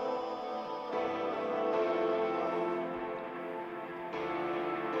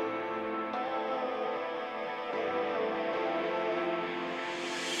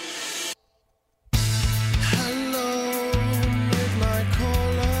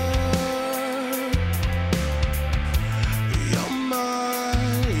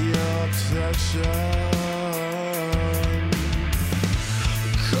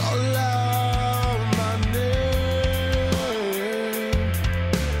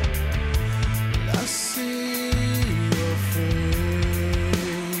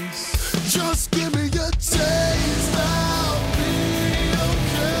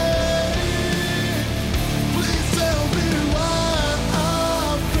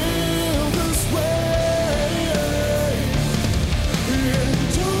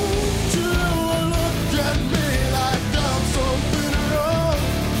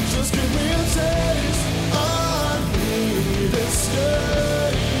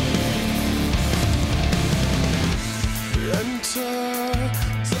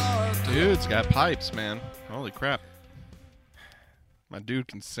 Dude's got pipes, man. Holy crap. My dude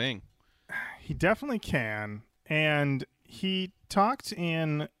can sing. He definitely can. And he talked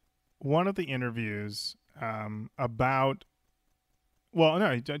in one of the interviews about, well,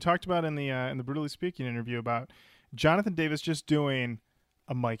 no, he talked about in the Brutally Speaking interview about Jonathan Davis just doing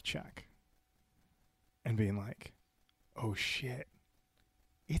a mic check and being like, oh shit,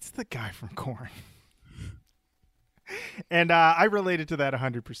 it's the guy from Korn. And I related to that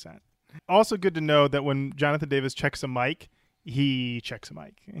 100%. Also good to know that when Jonathan Davis checks a mic, he checks a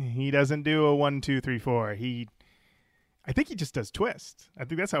mic. He doesn't do a 1, 2, 3, 4. I think he just does twists. I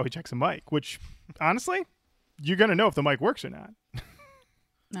think that's how he checks a mic, which honestly, you're going to know if the mic works or not.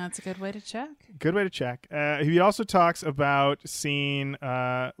 That's a good way to check. Good way to check. He also talks about seeing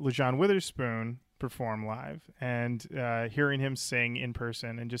LaJohn Witherspoon perform live and hearing him sing in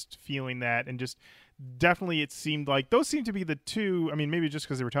person and just feeling that, and just definitely it seemed like those seem to be the two. I mean, maybe just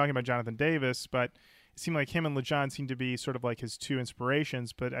because they were talking about Jonathan Davis, but it seemed like him and LaJohn seemed to be sort of like his two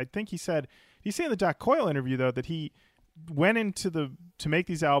inspirations. But I think he said in the Doc Coyle interview though that he went into to make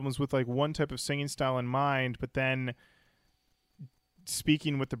these albums with like one type of singing style in mind, but then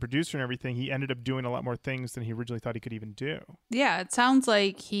speaking with the producer and everything, he ended up doing a lot more things than he originally thought he could even do. Yeah, it sounds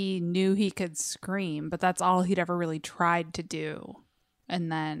like he knew he could scream, but that's all he'd ever really tried to do. And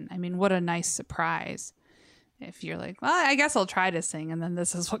then, I mean, what a nice surprise if you're like, well, I guess I'll try to sing, and then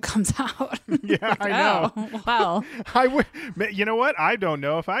this is what comes out. Yeah, like, I know. Oh, well, I would. You know what? I don't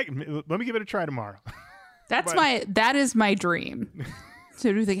know if let me give it a try tomorrow. That is my dream.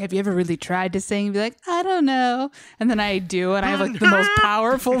 So do you think, have you ever really tried to sing and be like, I don't know? And then I do, and I have like the most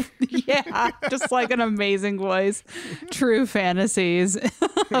powerful, just like an amazing voice, true fantasies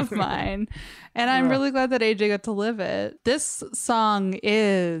of mine. And I'm really glad that AJ got to live it. This song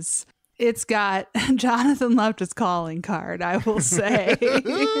it's got Jonathan left his calling card, I will say.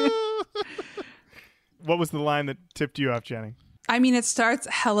 What was the line that tipped you off, Jenny? I mean, it starts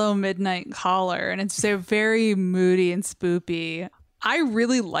Hello Midnight Caller, and it's so very moody and spoopy. I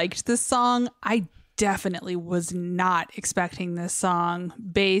really liked this song. I definitely was not expecting this song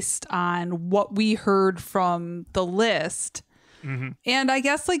based on what we heard from the list. Mm-hmm. And I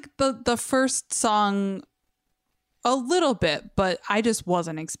guess like the first song a little bit, but I just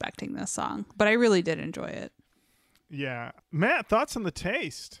wasn't expecting this song. But I really did enjoy it. Yeah. Matt, thoughts on The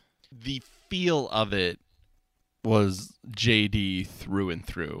Taste? The feel of it was JD through and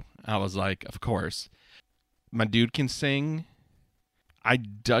through. I was like, of course. My dude can sing. I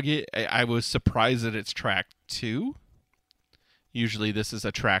dug it. I was surprised that it's track 2. Usually this is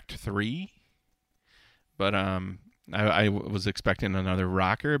a track 3. But I was expecting another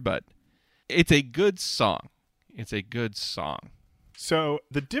rocker, but it's a good song. It's a good song. So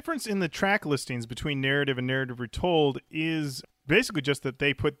the difference in the track listings between Narrative and Narrative Retold is basically just that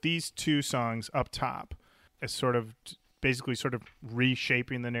they put these two songs up top as sort of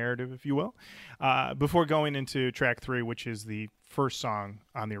reshaping the narrative, if you will, before going into track 3, which is the first song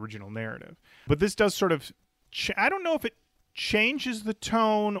on the original narrative. But this does sort of, I don't know if it changes the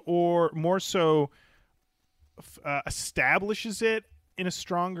tone or more so establishes it in a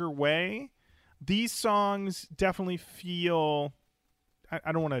stronger way. These songs definitely feel,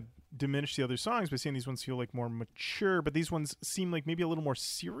 I don't want to diminish the other songs by saying these ones feel like more mature, but these ones seem like maybe a little more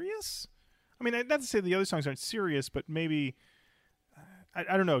serious. I mean, not to say the other songs aren't serious, but maybe,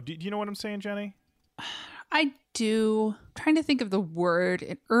 I don't know. Do you know what I'm saying, Jenny? I do. I'm trying to think of the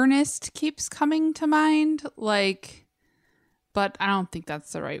word. Earnest keeps coming to mind, but I don't think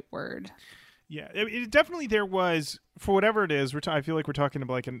that's the right word. Yeah, it definitely there was, for whatever it is, I feel like we're talking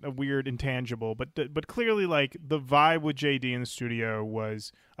about like a weird intangible, but clearly like the vibe with JD in the studio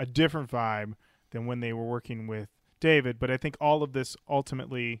was a different vibe than when they were working with David. But I think all of this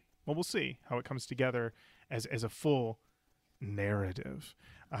ultimately, well, we'll see how it comes together as a full narrative.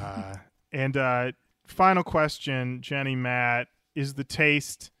 And final question, Jenny, Matt, is the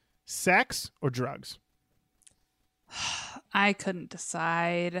taste sex or drugs? I couldn't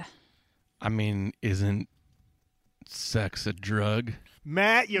decide. I mean, isn't sex a drug?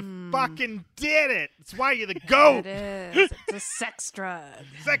 Matt, you fucking did it. That's why you're the GOAT. It is. It's a sex drug.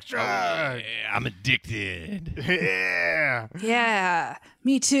 Sex drug. Yeah, I'm addicted. Yeah. Yeah,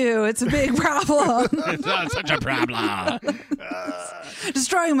 me too. It's a big problem. It's not such a problem.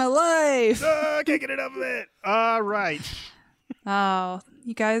 Destroying my life. I can't get enough of it. All right. Oh,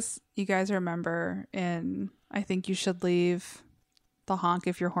 you guys remember in I Think You Should Leave, the honk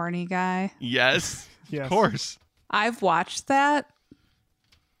if you're horny guy? Yes, Yes. of course. I've watched that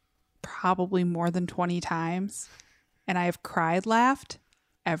probably more than 20 times, and I have laughed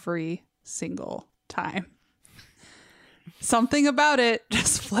every single time. Something about it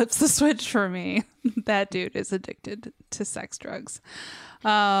just flips the switch for me. That dude is addicted to sex drugs.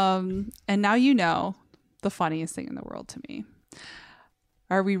 And now you know the funniest thing in the world to me.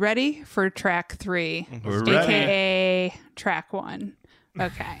 Are we ready for track 3? We're AKA track 1.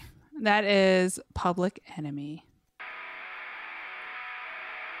 Okay. That is Public Enemy.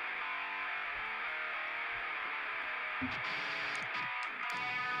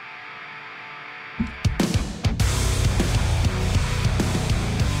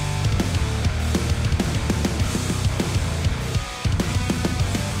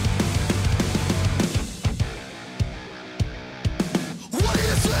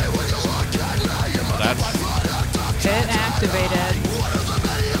 It activated.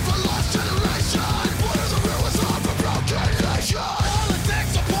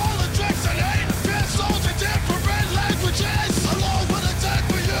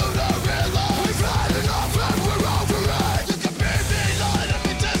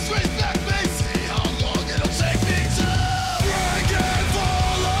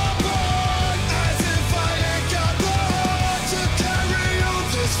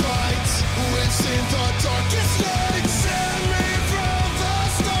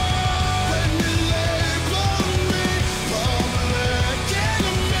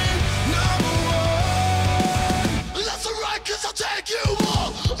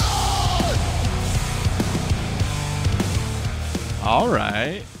 All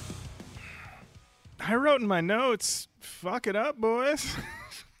right. I wrote in my notes, fuck it up, boys.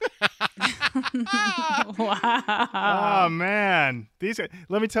 Wow. Oh, man.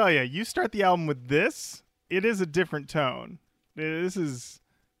 Let me tell you, you start the album with this, it is a different tone. This is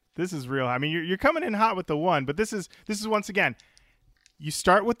real. I mean, you're coming in hot with the one, but this is once again, you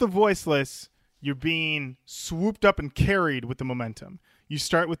start with the voiceless, you're being swooped up and carried with the momentum. You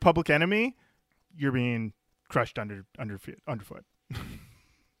start with Public Enemy, you're being crushed underfoot.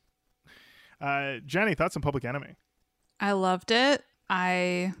 Jenny, thoughts on Public Enemy? I loved it.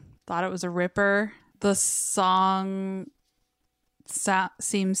 I thought it was a ripper. The song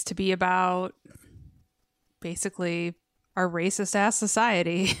seems to be about basically our racist ass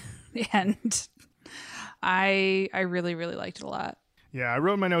society. And I really, really liked it a lot. Yeah, I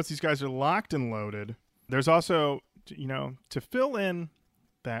wrote in my notes, these guys are locked and loaded. There's also, to fill in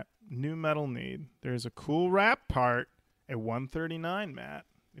that new metal need, there's a cool rap part at 139, Matt,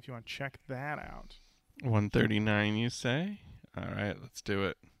 if you want to check that out. 139, you say? All right, let's do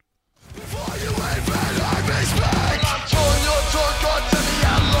it. Before you even heard me speak, I'm torn your torque on to me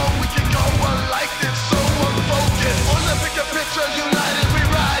how long we can go unlike this, so unfocused. Olympic picture, united we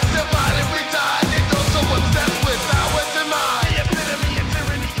rise, divided we die. They know someone's death without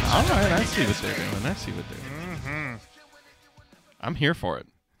see what they're doing. I'm here for it.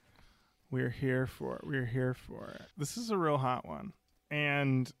 We're here for it. This is a real hot one.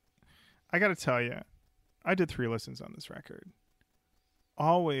 And I got to tell you, I did 3 listens on this record.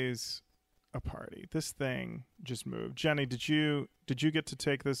 Always a party. This thing just moved. Jenny, did you get to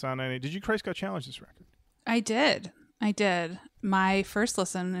take this on any? Did you Christ Got Challenge this record? I did. My first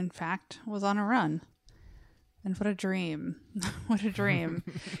listen, in fact, was on a run. And what a dream. What a dream.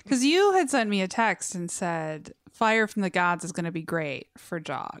 Because you had sent me a text and said, Fire from the Gods is going to be great for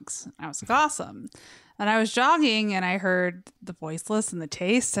jogs. I was like, awesome. And I was jogging and I heard the Voiceless and the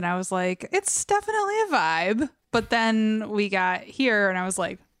Taste. And I was like, it's definitely a vibe. But then we got here and I was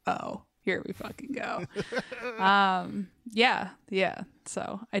like, oh, here we fucking go. Yeah.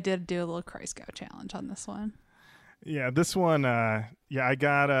 So I did do a little Christ Scout challenge on this one. Yeah, this one, I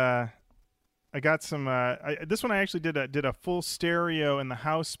got some. This one I actually did a full stereo in the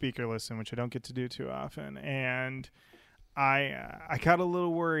house speaker listen, which I don't get to do too often, and I got a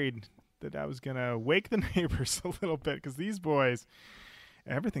little worried that I was gonna wake the neighbors a little bit because these boys,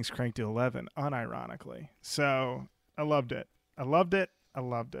 everything's cranked to 11, unironically. So I loved it.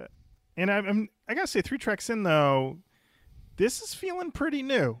 And I gotta say, 3 tracks in though, this is feeling pretty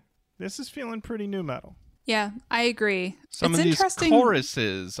new. This is feeling pretty new metal. Yeah, I agree. Some it's of these interesting.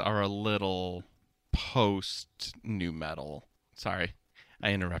 choruses are a little post new metal. Sorry,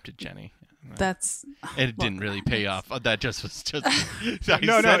 I interrupted Jenny. It didn't really pay off. That just was just.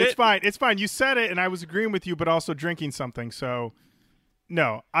 No, it's fine. It's fine. You said it, and I was agreeing with you, but also drinking something. So,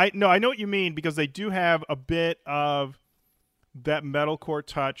 I know what you mean because they do have a bit of that metalcore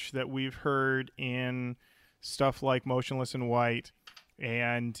touch that we've heard in stuff like Motionless in White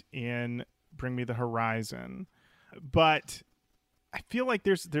and in Bring Me the Horizon, but I feel like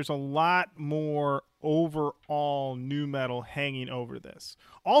there's a lot more overall new metal hanging over this.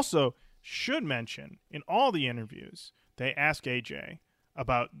 Also, should mention in all the interviews they ask AJ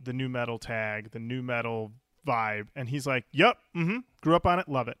about the new metal tag, the new metal vibe, and he's like, "Yep, grew up on it,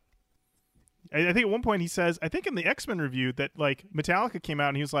 love it." I think at one point he says, I think in the X-Men review that like Metallica came out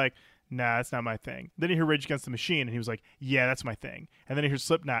and he was like, nah, that's not my thing. Then he heard Rage Against the Machine and he was like, yeah, that's my thing. And then he heard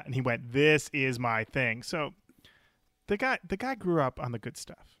Slipknot and he went, this is my thing. So the guy grew up on the good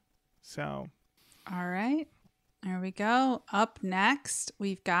stuff. So. All right. There we go. Up next,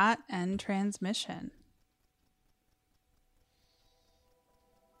 we've got End Transmission.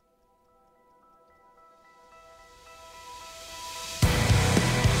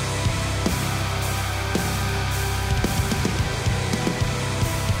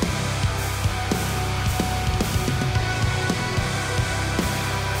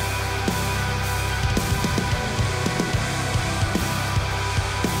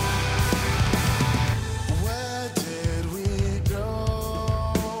 Where did we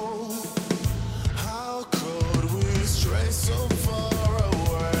go? How could we stray so far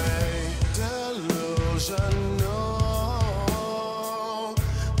away? Delusion, no.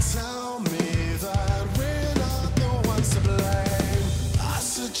 Tell me that we're not the ones to blame. I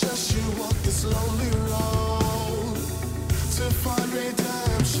suggest you walk this lonely road to find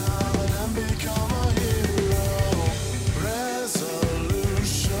redemption and become a hero. Resolution.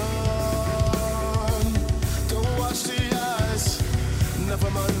 Don't watch the eyes, never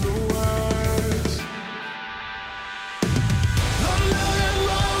mind the words. A million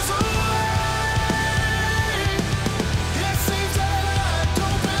miles away. It seems that I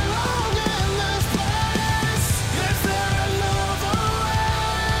don't belong in this place. Is there another way?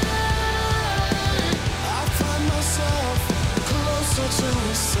 I find myself closer to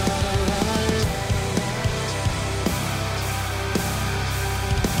a satellite.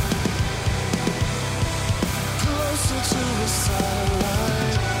 Closer to a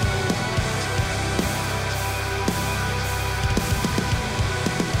satellite.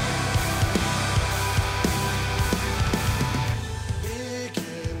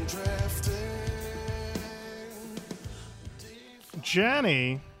 Begin drifting.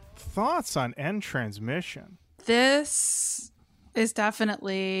 Jenny, thoughts on End Transmission? This is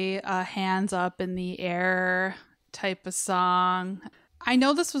definitely a hands up in the air type of song. I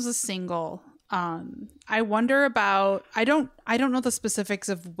know this was a single. I wonder about I don't know the specifics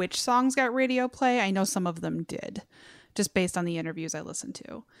of which songs got radio play. I know some of them did, just based on the interviews I listened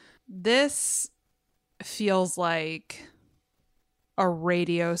to. This feels like a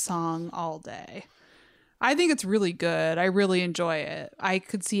radio song all day. I think it's really good. I really enjoy it. I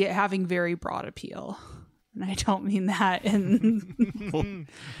could see it having very broad appeal. And I don't mean that in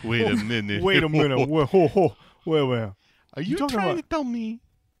Wait a minute. Wait a minute. Wait. Are you talking trying about- to tell me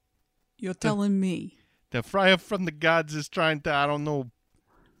You're telling me. the Fire from the Gods is trying to, I don't know,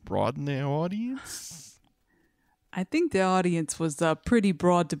 broaden the audience? I think the audience was pretty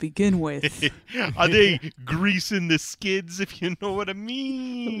broad to begin with. Are they greasing the skids, if you know what I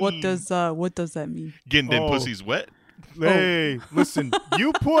mean? What does that mean? Getting them Oh. pussies wet? Hey, listen,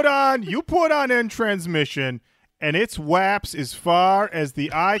 you put on end transmission, and it's whaps as far as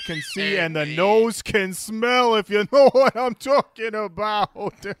the eye can see and the nose can smell, if you know what I'm talking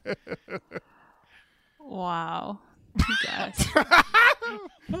about. Wow. You guys.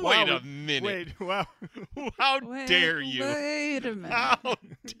 Wait a minute. Wait, wow. How dare you? Wait a minute. How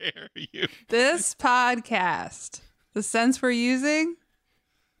dare you? This podcast, the sense we're using,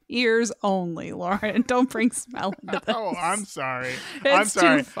 ears only, Lauren. Don't bring smell into this. Oh, I'm sorry. It's I'm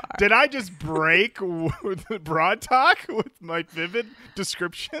sorry. too far. Did I just break with the broad talk with my vivid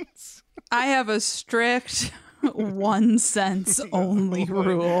descriptions? I have a strict one sense only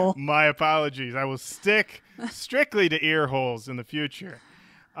rule. My apologies. I will stick strictly to ear holes in the future.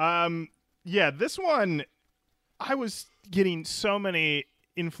 Yeah, this one, I was getting so many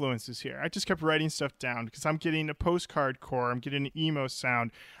influences here. I just kept writing stuff down because I'm getting a postcard core, I'm getting an emo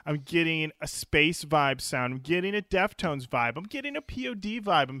sound, I'm getting a space vibe sound, I'm getting a Deftones vibe, I'm getting a POD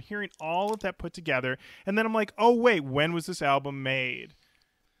vibe. I'm hearing all of that put together, and then I'm like, oh wait, when was this album made?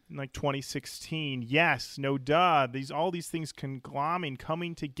 In like 2016. Yes, no duh. All these things conglomerating,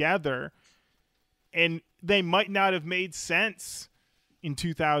 coming together, and they might not have made sense in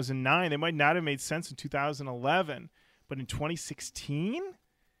 2009. They might not have made sense in 2011, but in 2016,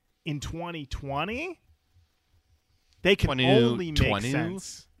 in 2020, they can only make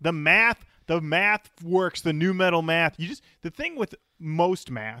sense. The math works. The new metal math. The thing with most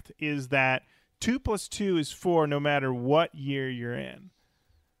math is that 2 + 2 is 4 no matter what year you're in.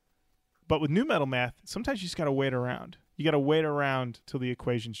 But with new metal math, sometimes you just got to wait around. You got to wait around till the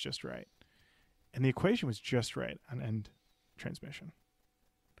equation's just right. And the equation was just right on end transmission.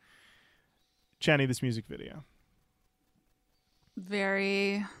 Jenny, this music video.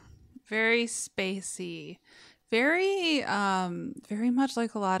 Very, very spacey. Very much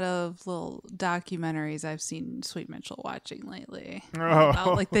like a lot of little documentaries I've seen Sweet Mitchell watching lately.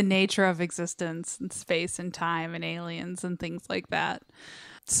 About like the nature of existence and space and time and aliens and things like that.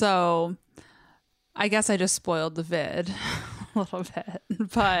 So I guess I just spoiled the vid a little bit,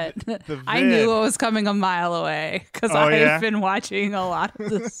 but I knew it was coming a mile away because I've been watching a lot of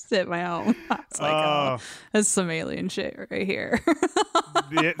this at my own. I was like, that's some alien shit right here.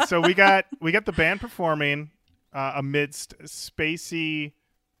 So we got the band performing amidst spacey,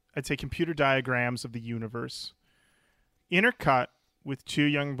 I'd say, computer diagrams of the universe, intercut with two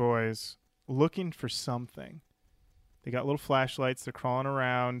young boys looking for something. They got little flashlights. They're crawling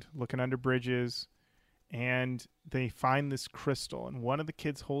around, looking under bridges, and they find this crystal. And one of the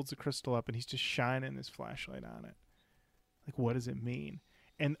kids holds the crystal up, and he's just shining his flashlight on it. Like, what does it mean?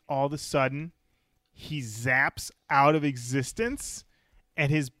 And all of a sudden, he zaps out of existence,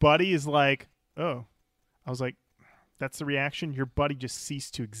 and his buddy is like, oh. I was like, that's the reaction? Your buddy just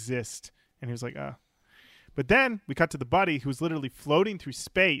ceased to exist. And he was like, oh. But then we cut to the buddy who's literally floating through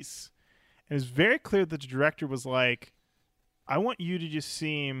space. And it was very clear that the director was like, I want you to just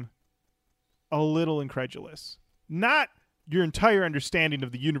seem a little incredulous. Not your entire understanding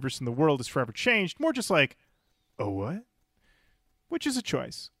of the universe and the world is forever changed. More just like, oh, what? Which is a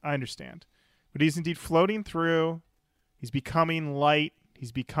choice. I understand. But he's indeed floating through. He's becoming light.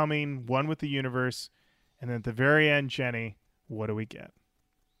 He's becoming one with the universe. And then at the very end, Jenny, what do we get?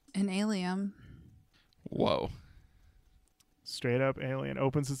 An alien. Whoa. Straight up alien.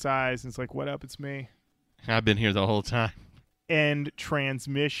 Opens its eyes and it's like, what up? It's me. I've been here the whole time. End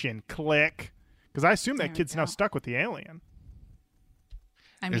transmission. Click. Because I assume There that we kid's go. now stuck with the alien.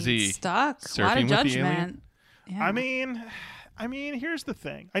 I Is mean, he stuck. A surfing lot of with the alien? judgment. Yeah. I mean, here's the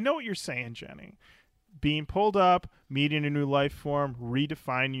thing. I know what you're saying, Jenny. Being pulled up, meeting a new life form,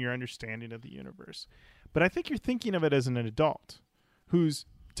 redefining your understanding of the universe. But I think you're thinking of it as an adult who's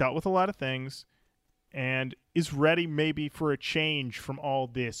dealt with a lot of things and is ready maybe for a change from all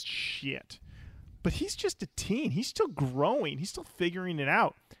this shit. But he's just a teen. He's still growing. He's still figuring it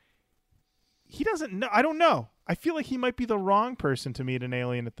out. He doesn't know. I don't know. I feel like he might be the wrong person to meet an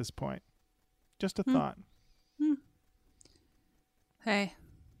alien at this point. Just a thought. Hey,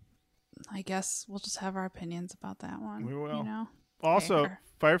 I guess we'll just have our opinions about that one. We will. You know? Also, Fair.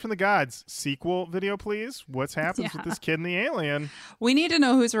 Fire from the Gods sequel video, please. What's happens with this kid and the alien? We need to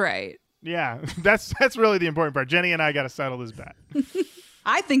know who's right. Yeah, that's really the important part. Jenny and I got to settle this bet.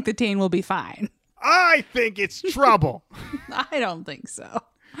 I think the teen will be fine. I think it's trouble. I don't think so.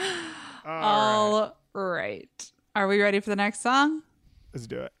 All right. All right. Are we ready for the next song? Let's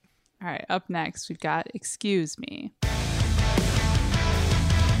do it. All right. Up next, we've got Excuse Me.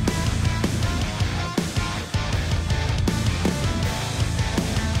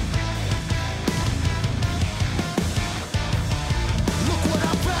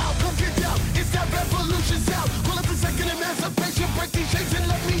 break these chains and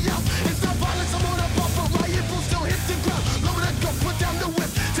let me out. It's not violence, I'm on a bumper. Riot will still hit the ground. Lower the gun, put down the whip.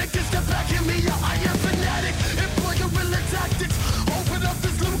 Take a step back, hear me out. I am fanatic, employ guerrilla tactics. Open up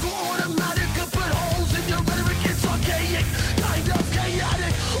this lyrical automatic. I put holes in your rhetoric, it's archaic. Kind of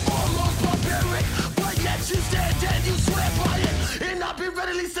chaotic, almost barbaric. But yet you stand and you swear by it. And I've been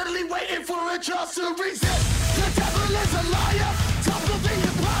readily, steadily waiting for a chance to resist. The devil is a liar, top of the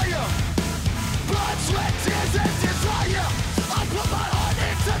empire. Blood, sweat, tears, and desire. I put my heart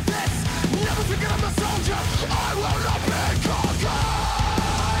into this. Never forget I'm a soldier. I will not be conquered.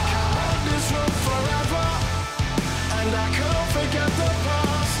 I can't run this road forever, and I can't forget the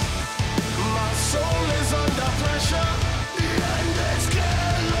past. My soul is under pressure, and it's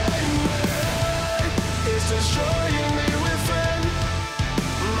killing me. It's destroying me within.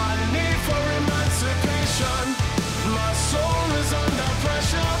 My need for emancipation. My soul is under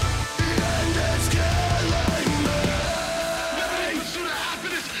pressure, and it's killing me. Nothing pursuit of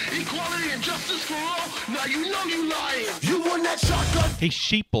happiness, equality, and justice for all. Now you know you lying. You want that shotgun? Hey,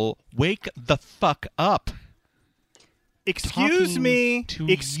 sheeple, wake the fuck up. Excuse Talking me. to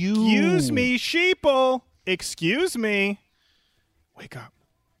Excuse you. me, sheeple. Excuse me. Wake up.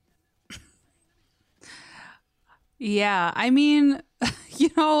 Yeah, I mean,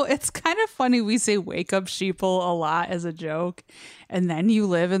 it's kind of funny we say wake up sheeple a lot as a joke, and then you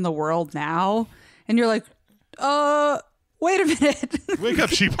live in the world now, and you're like, wait a minute. Wake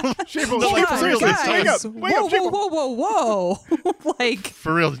up, sheeple. Sheeple, No, like, sheeple, for real this time. wake up. Wake whoa, up, sheeple. whoa. Like,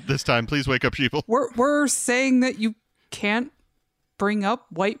 For real this time, please wake up, sheeple. we're saying that you can't bring up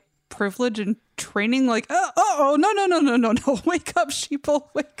white privilege and training. Like, no. Wake up, sheeple.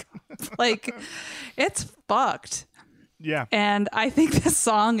 Wake up. Like, it's fucked. Yeah. And I think this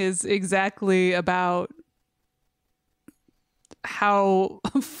song is exactly about how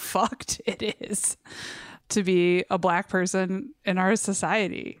fucked it is to be a black person in our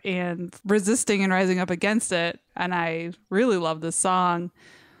society and resisting and rising up against it. And I really love this song.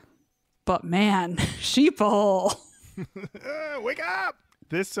 But man, sheeple. Wake up.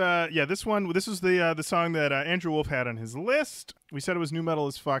 This one. This was the song that Andrew Wolf had on his list. We said it was new metal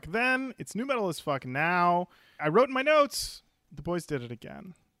as fuck then. It's new metal as fuck now. I wrote in my notes, the boys did it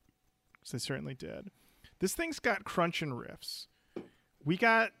again. So they certainly did. This thing's got crunching riffs. We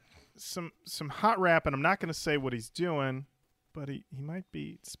got some hot rap, and I'm not going to say what he's doing, but he might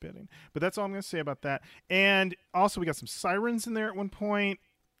be spitting. But that's all I'm going to say about that. And also, we got some sirens in there at one point,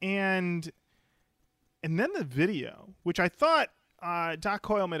 and then the video, which I thought Doc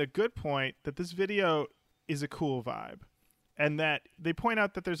Coyle made a good point that this video is a cool vibe, and that they point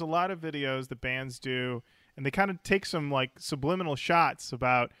out that there's a lot of videos that bands do, and they kind of take some like subliminal shots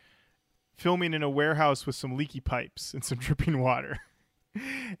about filming in a warehouse with some leaky pipes and some dripping water.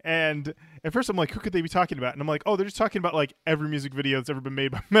 And at first I'm like, who could they be talking about? And I'm like, oh, they're just talking about like every music video that's ever been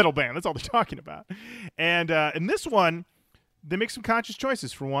made by a metal band. That's all they're talking about. And in this one, they make some conscious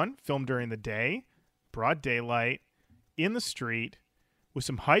choices. For one, filmed during the day, broad daylight, in the street, with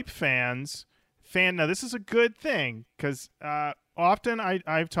some hype fans. Now, this is a good thing because often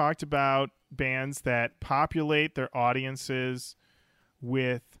I've talked about bands that populate their audiences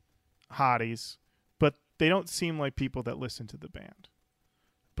with hotties, but they don't seem like people that listen to the band.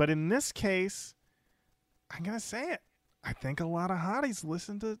 But in this case, I'm going to say it. I think a lot of hotties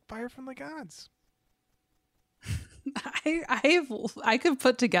listen to Fire from the Gods. I could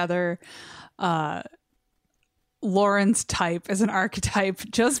put together Lauren's type as an archetype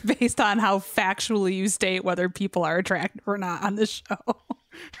just based on how factually you state whether people are attractive or not on this show.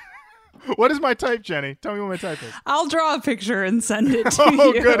 What is my type, Jenny? Tell me what my type is. I'll draw a picture and send it to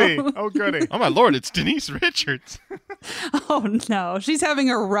Oh, you. goody. Oh, goody. Oh, my Lord, it's Denise Richards. Oh, no. She's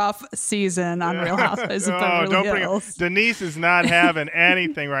having a rough season on Real Housewives of Beverly Hills. Denise is not having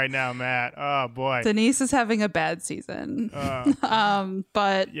anything right now, Matt. Oh, boy. Denise is having a bad season.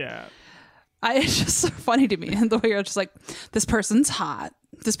 But Yeah. it's just so funny to me. And the way you're just like, this person's hot.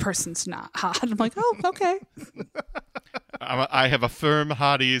 This person's not hot. I'm like, oh, okay. I have a firm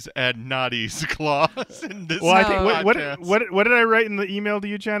hotties and naughties clause in this Well, I think podcast. what did I write in the email to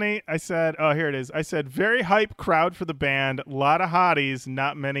you, Jenny? I said, oh, here it is. I said, very hype crowd for the band. A lot of hotties,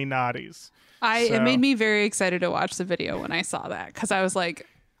 not many naughties. It made me very excited to watch the video when I saw that because I was like,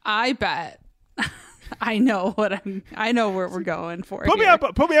 I bet I know where we're going for. Put me here.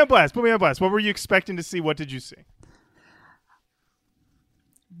 on blast. What were you expecting to see? What did you see?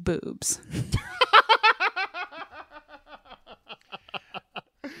 Boobs.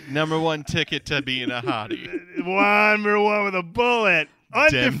 Number one ticket to being a hottie. Number one with a bullet. Damn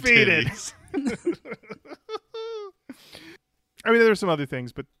Undefeated. titties. I mean, there were some other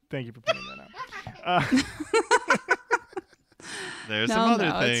things, but thank you for pointing that out. There's No, some other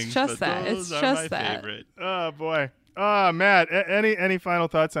no, it's things, just but that. those It's are just my that. favorite. Oh boy. Matt, any final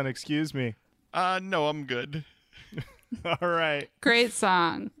thoughts on Excuse Me? No, I'm good. All right. Great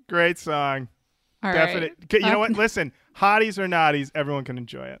song. Great song. All Definite. right. Okay, you know Up what? Listen, hotties or naughties, everyone can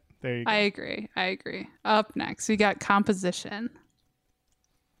enjoy it. There you go. I agree. Up next, we got Composition.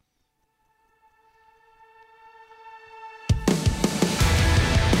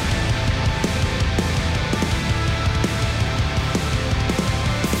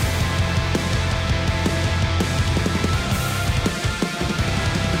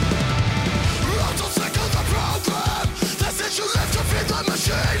 I'm so sick of the program that says you live to feed the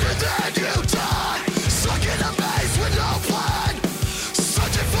machine and then you die. Stuck in a maze with no plan,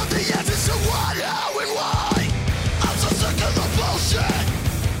 searching for the answers to what, how, and why. I'm so sick of the bullshit.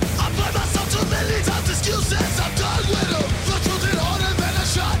 I blame myself too many times, excuses. I'm done with them. The truth is harder than a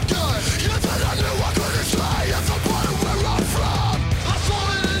shotgun. You thought I knew I couldn't try. At the bottom where I'm from, I saw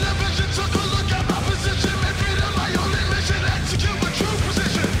it in a vision. Took a look at my position, made freedom my only mission. Execute with true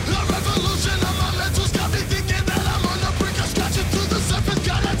precision. The revolution of my mentals got me thinking that I'm on the brink of scratching through the surface.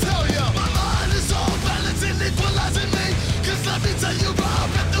 Gotta tell ya, my mind is all balancing, equalizing me. 'Cause let me tell you, bro, I've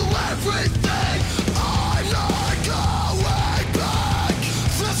been through everything. I'm not going back.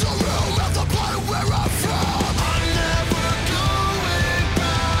 There's no room at the bottom where I'm from. I'm never going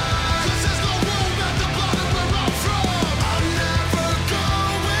back. 'Cause there's no room at the bottom where I'm from. I'm never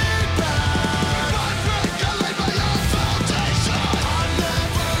going back. My break, I lay my own foundation. I'm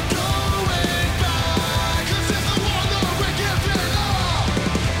never going back. 'Cause there's no honor in giving up.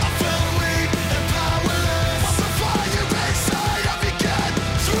 I felt weak and powerless. What's the fire inside? I began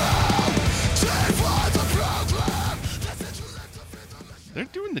through. Take for the program. That's it, you left to fit the machine.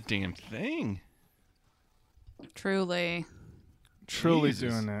 They're doing the damn thing. Truly. Truly Jesus.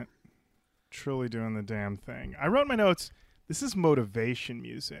 doing it. Truly doing the damn thing. I wrote in my notes, this is motivation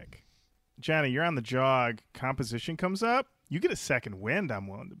music. Johnny, you're on the jog. Composition comes up. You get a second wind, I'm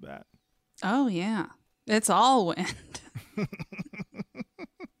willing to bet. Oh yeah. It's all wind.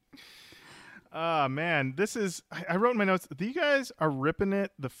 Man, this is... I wrote in my notes, you guys are ripping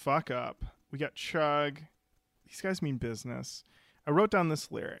it the fuck up. We got Chug. These guys mean business. I wrote down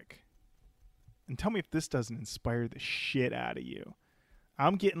this lyric. And tell me if this doesn't inspire the shit out of you.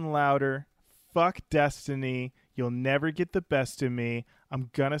 I'm getting louder. Fuck destiny. You'll never get the best of me. I'm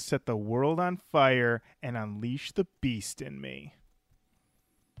gonna set the world on fire and unleash the beast in me.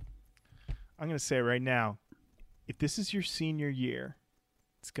 I'm gonna say it right now. If this is your senior year,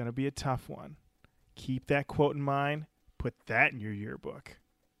 it's gonna be a tough one. Keep that quote in mind. Put that in your yearbook.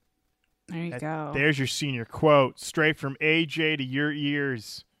 There you go. There's your senior quote, straight from AJ to your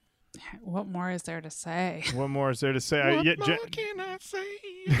ears. What more is there to say? What more is there to say? What Yeah, more can I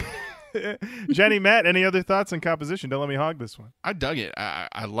say? Jenny, Matt, any other thoughts on composition? Don't let me hog this one. I dug it.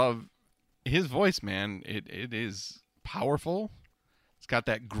 I love his voice, man. It is powerful. It's got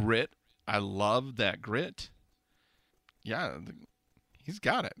that grit. I love that grit. Yeah, he's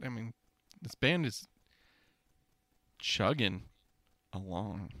got it. I mean, this band is chugging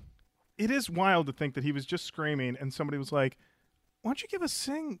along. It is wild to think that he was just screaming and somebody was like, why don't you give us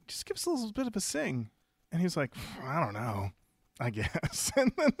sing? Just give us a little bit of a sing. And he was like, I don't know, I guess.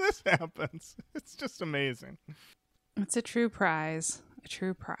 And then this happens. It's just amazing. It's a true prize. A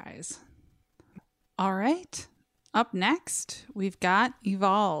true prize. All right. Up next, we've got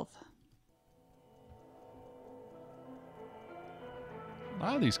Evolve. A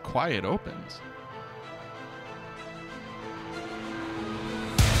lot of these quiet opens.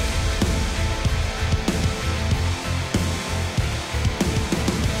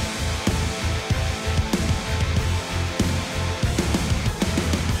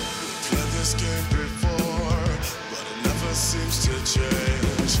 Played this game before, but it never seems to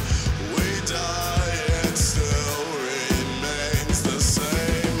change. We die, it still remains the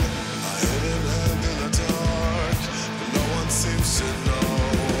same. A hidden hand in the dark, but no one seems to know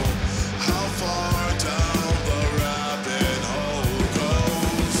how far down the rabbit hole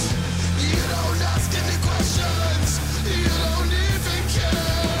goes. You don't ask any questions, you don't even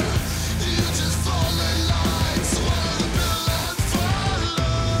care. You just fall in line, swallow the pill and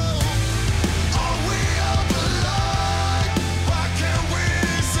follow. Are we all alive? Why can't we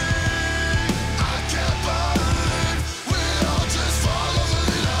see? I can't believe we all just follow the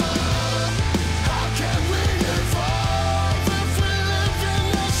leader. How can we evolve if we live in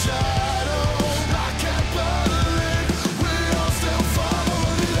the shadow? I can't believe we all still follow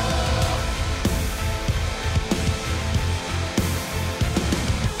a leader.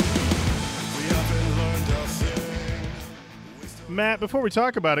 We haven't learned a thing. Matt, before we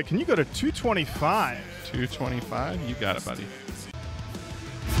talk about it, can you go to 225? 225. You got it, buddy.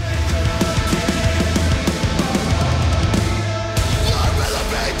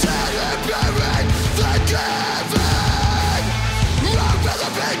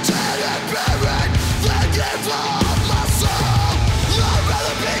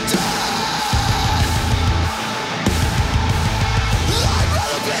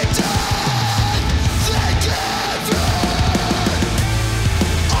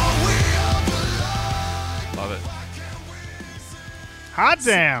 Love it. Hot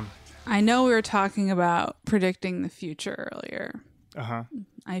damn. I know we were talking about predicting the future earlier. Uh-huh.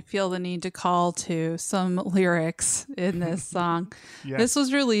 I feel the need to call to some lyrics in this song. Yeah. This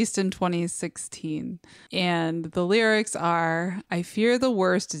was released in 2016, and the lyrics are, I fear the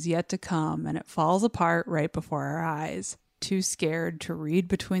worst is yet to come, and it falls apart right before our eyes. Too scared to read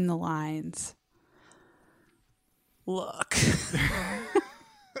between the lines. Look.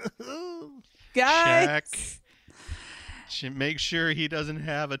 Guys. Check. Should make sure he doesn't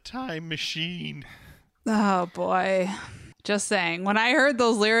have a time machine. Oh, boy. Just saying. When I heard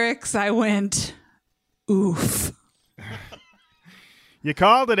those lyrics, I went, oof. You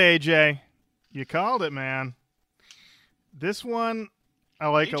called it, AJ. You called it, man. This one, I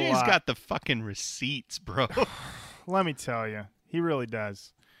like a AJ's lot. got the fucking receipts, bro. Let me tell you, he really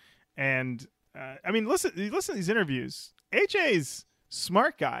does. And I mean, listen to these interviews. AJ's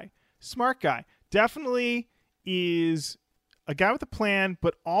smart guy. Definitely is a guy with a plan,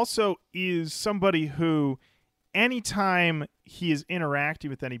 but also is somebody who, anytime he is interacting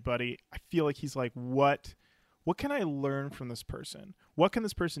with anybody, I feel like he's like, what can I learn from this person? What can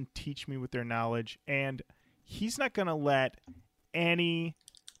this person teach me with their knowledge? And he's not going to let any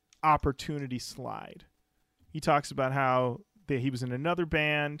opportunity slide. He talks about how he was in another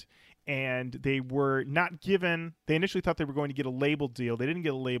band and they were not given, they initially thought they were going to get a label deal. They didn't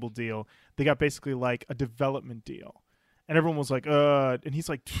get a label deal. They got basically like a development deal. And everyone was like, and he's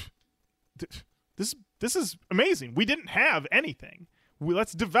like, this is amazing. We didn't have anything.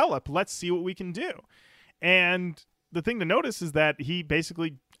 Let's develop. Let's see what we can do. And the thing to notice is that he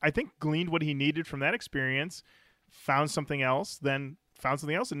basically, I think, gleaned what he needed from that experience, found something else, then found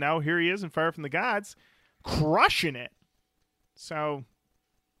something else, and now here he is in Fire from the Gods, crushing it. So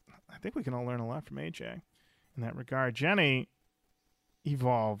I think we can all learn a lot from AJ in that regard. Jenny,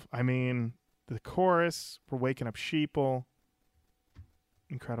 Evolve. I mean, the chorus, we're waking up sheeple.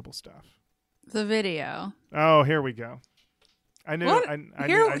 Incredible stuff. The video. Oh, here we go. I knew. What? I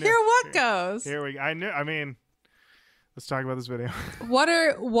Here knew. what goes? Here we. I knew. I mean, let's talk about this video.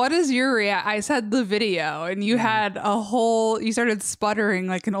 What is your I said the video, and you had you started sputtering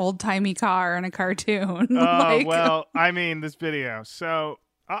like an old timey car in a cartoon. Oh well, I mean this video. So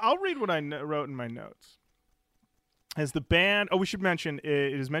I'll read what I wrote in my notes. As the band, we should mention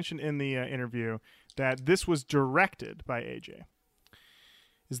it is mentioned in the interview that this was directed by AJ.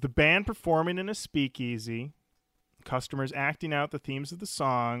 Is the band performing in a speakeasy? Customers acting out the themes of the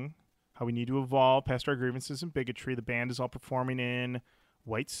song, how we need to evolve past our grievances and bigotry. The band is all performing in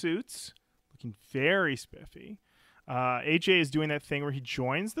white suits, looking very spiffy. AJ is doing that thing where he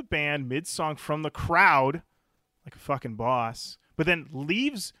joins the band mid-song from the crowd, like a fucking boss, but then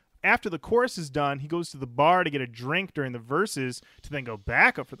leaves after the chorus is done. He goes to the bar to get a drink during the verses to then go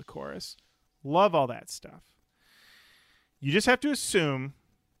back up for the chorus. Love all that stuff. You just have to assume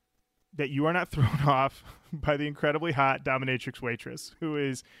that you are not thrown off by the incredibly hot dominatrix waitress who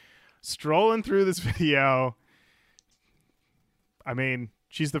is strolling through this video. I mean,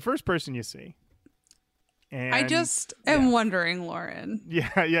 she's the first person you see. And I just am wondering, Lauren.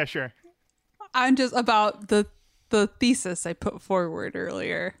 Yeah, sure. I'm just about the thesis I put forward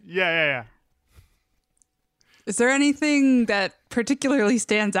earlier. Yeah. Is there anything that particularly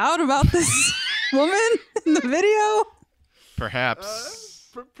stands out about this woman in the video? Perhaps.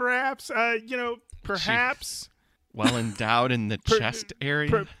 Perhaps, perhaps. Well endowed in the chest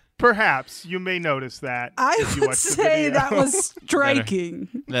area. Perhaps you may notice that. I if you would watch the say video. that was striking.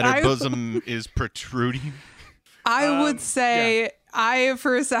 That her bosom is protruding. I would say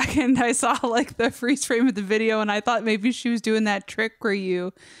for a second I saw like the freeze frame of the video and I thought maybe she was doing that trick where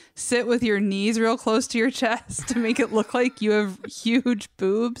you sit with your knees real close to your chest to make it look like you have huge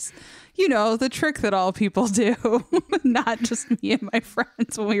boobs. You know, the trick that all people do, not just me and my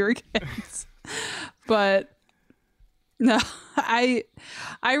friends when we were kids. But no, I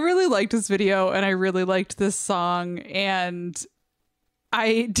really liked this video and I really liked this song, and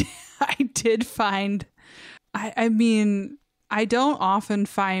I did find I mean, I don't often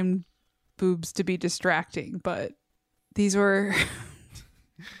find boobs to be distracting, but these were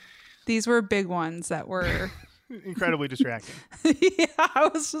big ones that were incredibly distracting. Yeah, I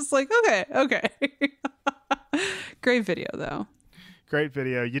was just like, okay. Great video, though. Great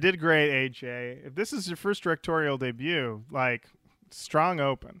video. You did great, AJ. If this is your first directorial debut, like, strong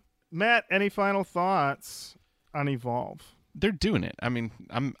open. Matt, any final thoughts on Evolve? they're doing it. I mean,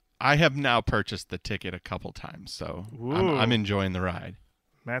 I have now purchased the ticket a couple times, so Ooh. I'm enjoying the ride.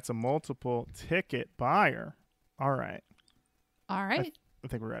 Matt's a multiple ticket buyer. All right. All right. I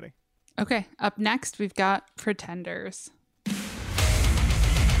think we're ready. Okay. Up next, we've got Pretenders.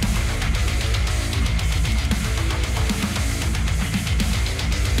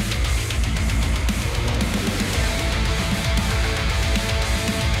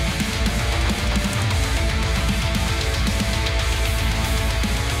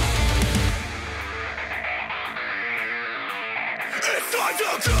 It's time to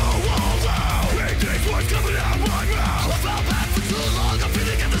go all out. Big things was coming out my mouth. I felt bad for too long. I'm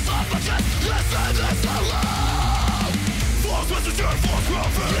beating at this off my chest. Let's say this aloud. False messenger, false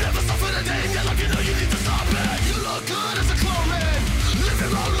prophet. You never stop in a day. Get lucky, now you need to stop it. You look good as a clone. Live your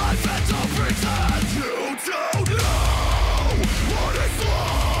own life and don't pretend. You don't know what it's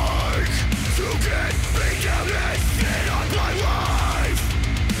like to get beat down and spit on my life.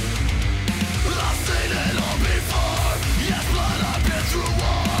 I've seen it all before. Yes, blood, I've been through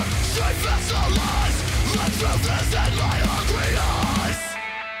war. Straight facts, no lies. The truth is in my hungry eyes.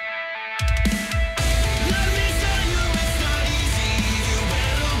 Let me tell you, it's not easy. You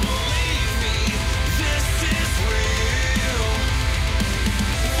better believe me. This is real.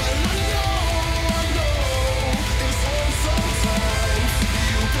 Well, I know it's hard sometimes.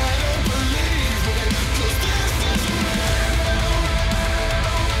 You better believe me, 'cause this is real.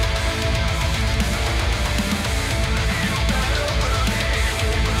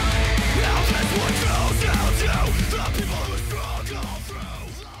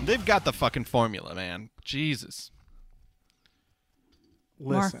 They've got the fucking formula, man. Jesus.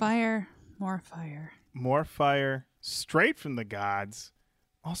 More Listen, fire. More fire. more fire straight from the gods.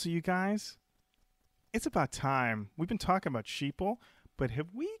 Also, you guys, it's about time. We've been talking about sheeple, but have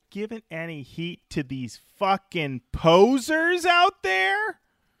we given any heat to these fucking posers out there?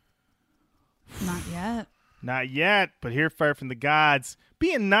 Not yet. Not yet, but here, fire from the gods.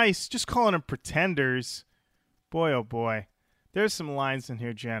 Being nice, just calling them pretenders. Boy, oh boy. There's some lines in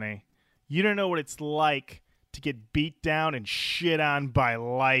here, Jenny. You don't know what it's like to get beat down and shit on by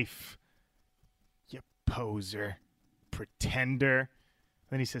life. You poser. Pretender.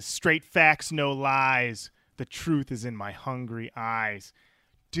 Then he says, straight facts, no lies. The truth is in my hungry eyes.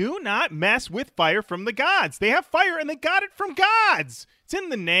 Do not mess with fire from the gods. They have fire and they got it from gods. It's in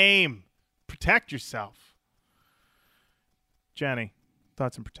the name. Protect yourself. Jenny,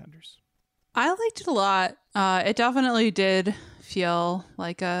 thoughts on Pretenders? I liked it a lot. It definitely did feel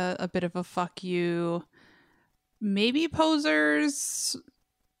like a bit of a fuck you. Maybe posers,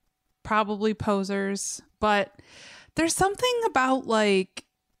 probably posers, but there's something about like,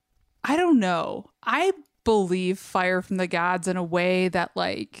 I don't know. I believe fire from the gods in a way that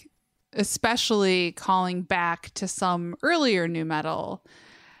like, especially calling back to some earlier new metal,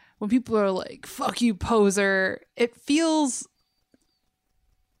 when people are like, fuck you, poser, it feels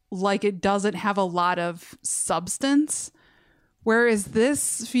like it doesn't have a lot of substance, whereas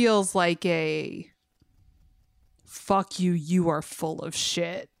this feels like a fuck you, you are full of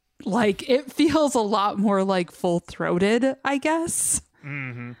shit. Like it feels a lot more like full-throated, I guess.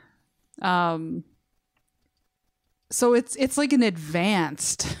 Mm-hmm. So it's like an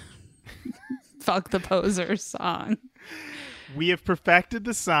advanced fuck the poser song. We have perfected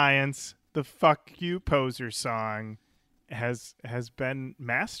the science. The fuck you poser song has been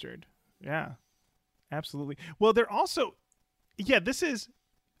mastered. Yeah, absolutely. Well, they're also, this is,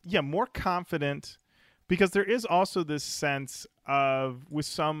 more confident, because there is also this sense of, with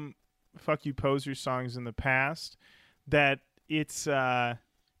some fuck you poser songs in the past, that it's, that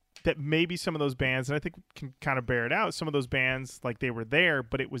maybe some of those bands, and I think we can kind of bear it out, some of those bands, like they were there,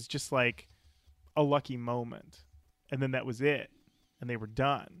 but it was just like a lucky moment. And then that was it. And they were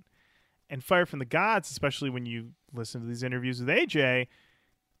done. And Fire from the Gods, especially when you listen to these interviews with AJ,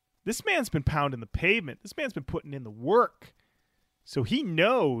 this man's been pounding the pavement. This man's been putting in the work. So he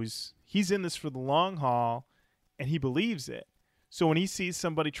knows he's in this for the long haul, and he believes it. So when he sees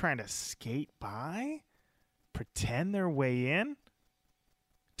somebody trying to skate by, pretend their way in,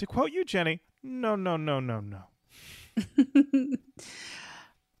 to quote you, Jenny, no.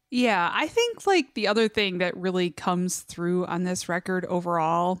 Yeah, I think like the other thing that really comes through on this record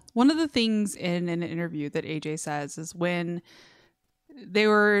overall, one of the things in an interview that AJ says is when they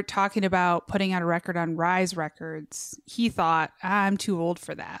were talking about putting out a record on Rise Records, he thought, I'm too old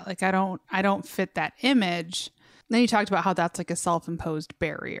for that. Like I don't fit that image. Then he talked about how that's like a self-imposed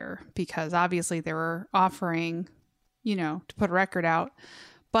barrier because obviously they were offering, to put a record out.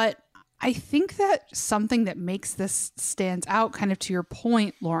 But I think that something that makes this stands out, kind of to your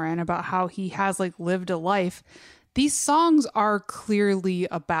point, Lauren, about how he has like lived a life these songs are clearly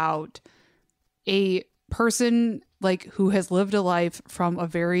about a person like who has lived a life from a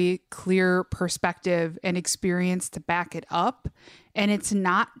very clear perspective and experience to back it up. And it's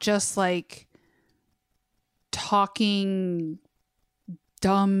not just like talking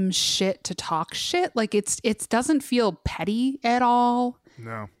dumb shit to talk shit. Like it doesn't feel petty at all.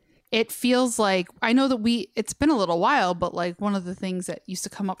 No. It feels like, I know that it's been a little while, but like one of the things that used to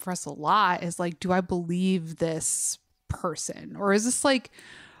come up for us a lot is like, do I believe this person? Or is this like,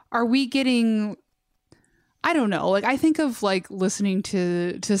 are we getting, I don't know. Like I think of like listening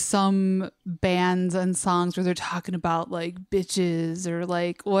to some bands and songs where they're talking about like bitches or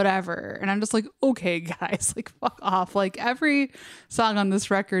like whatever. And I'm just like, okay, guys, like fuck off. Like every song on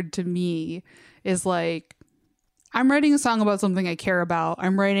this record to me is like, I'm writing a song about something I care about.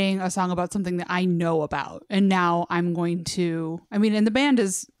 I'm writing a song about something that I know about. And now I'm going to, I mean, and the band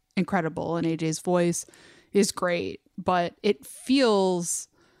is incredible and AJ's voice is great, but it feels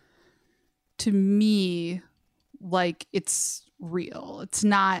to me like it's real. It's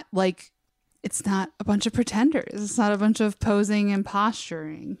not like, it's not a bunch of pretenders. It's not a bunch of posing and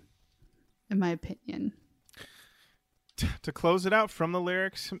posturing, in my opinion. To close it out from the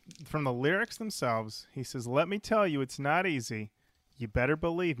lyrics themselves, he says, "Let me tell you, it's not easy. You better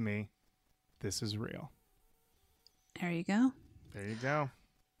believe me. This is real." There you go. There you go.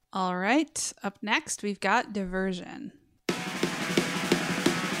 All right. Up next, we've got Diversion.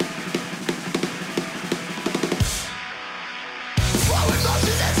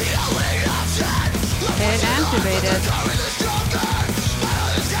 Hit activated.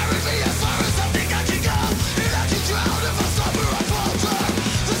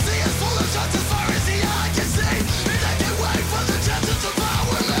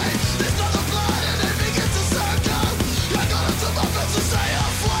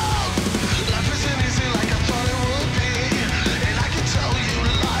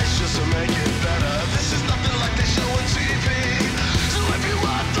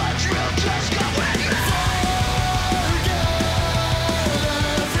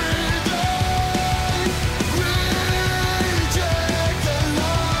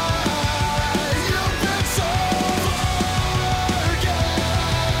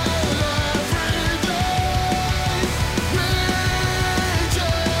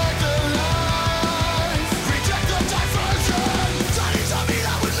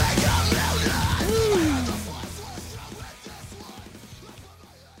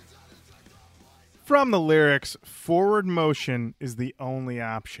 From the lyrics, forward motion is the only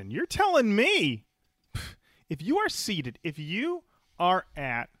option. You're telling me if you are seated, if you are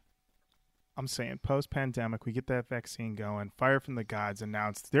at, I'm saying post-pandemic, we get that vaccine going, Fire from the Gods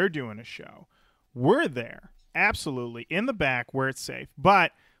announced they're doing a show. We're there, absolutely, in the back where it's safe.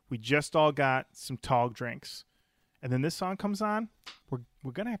 But we just all got some tall drinks. And then this song comes on,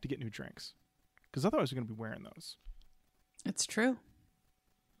 we're going to have to get new drinks. Because otherwise we're going to be wearing those. It's true.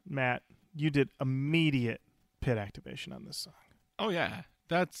 Matt, you did immediate pit activation on this song. Oh, yeah.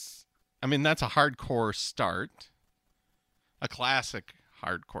 That's a hardcore start. A classic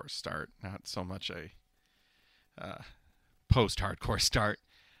hardcore start, not so much a post-hardcore start.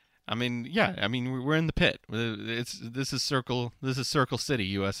 I mean, yeah, we're in the pit. This is Circle City,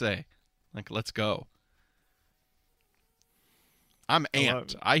 USA. Like, let's go. I'm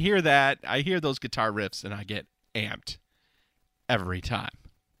amped. I hear that. I hear those guitar riffs, and I get amped every time.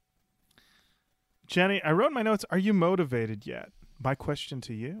 Jenny, I wrote in my notes, are you motivated yet? My question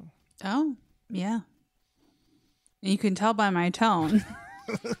to you. Oh, yeah. You can tell by my tone.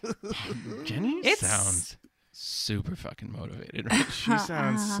 Jenny sounds super fucking motivated, right? She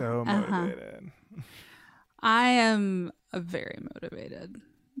sounds so motivated. I am very motivated.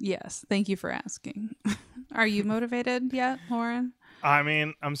 Yes. Thank you for asking. Are you motivated yet, Lauren? I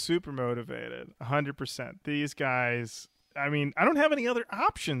mean, I'm super motivated. 100%. These guys, I don't have any other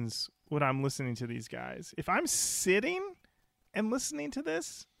options when I'm listening to these guys. If I'm sitting and listening to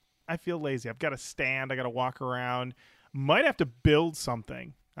this, I feel lazy. I've got to stand. I got to walk around. Might have to build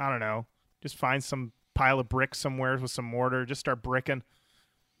something. I don't know. Just find some pile of bricks somewhere with some mortar. Just start bricking.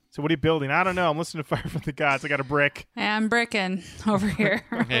 So what are you building? I don't know. I'm listening to Fire from the Gods. I got a brick. I'm bricking over here.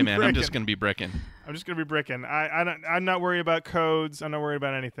 Hey, man, I'm just going to be bricking. I'm just going to be bricking. I'm not worried about codes. I'm not worried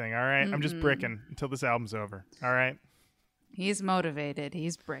about anything. All right? I'm just bricking until this album's over. All right? He's motivated.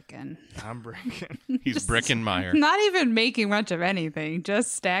 He's bricking. I'm bricking. He's bricking Meyer. Not even making much of anything.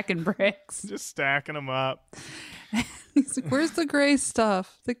 Just stacking bricks. Just stacking them up. He's like, where's the gray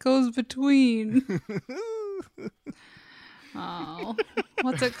stuff that goes between? Oh,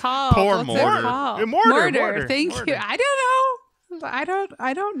 what's it called? Poor What's mortar. It called? Mortar. Thank you. I don't know.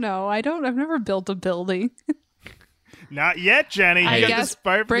 I don't know. I've never built a building. Not yet, Jenny. I You got guess this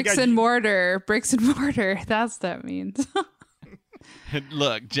fire- bricks and mortar. Bricks and mortar. That's what that means.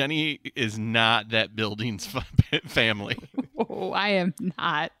 Look, Jenny is not that building's family. Oh, I am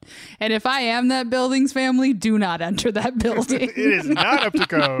not. And if I am that building's family, do not enter that building. It is not up to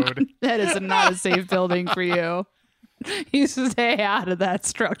code. That is not a safe building for you. You stay out of that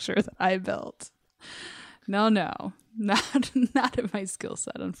structure that I built. No, not in my skill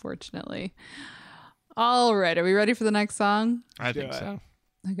set, unfortunately. All right, are we ready for the next song? I think so.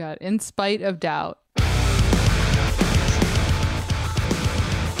 I got In Spite of Doubt.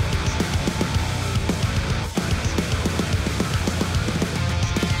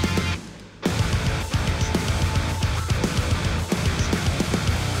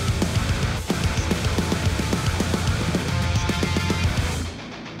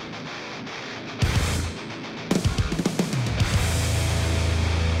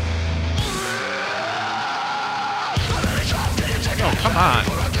 Oh, come on.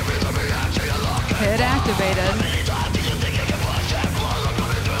 Hit activated.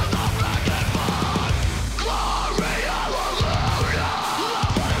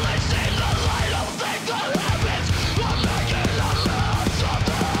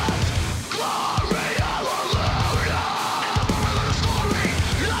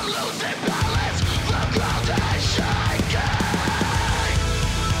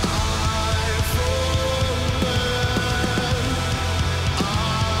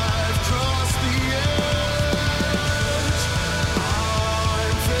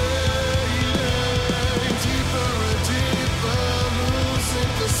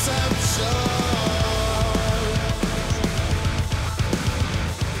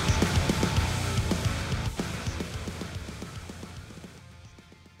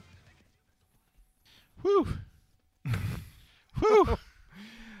 Whew. Whew.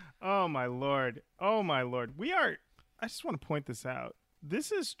 Oh my lord. Oh my lord. I just want to point this out.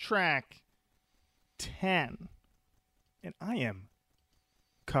 This is track 10. And I am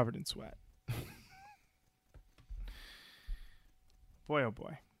covered in sweat. Boy, oh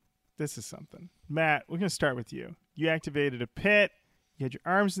boy. This is something. Matt, we're going to start with you. You activated a pit. You had your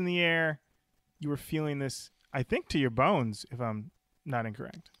arms in the air. You were feeling this, I think, to your bones, if I'm not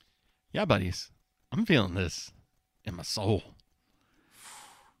incorrect. Yeah, buddies. I'm feeling this in my soul.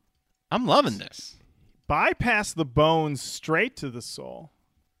 I'm loving this. Bypass the bones straight to the soul.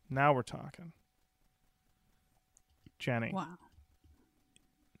 Now we're talking. Jenny, Wow.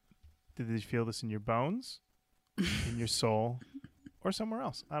 did you feel this in your bones, in your soul, or somewhere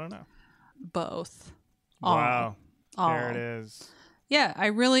else? I don't know. Both. Wow. All. There it is. Yeah, I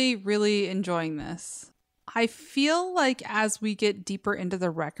really enjoying this. I feel like as we get deeper into the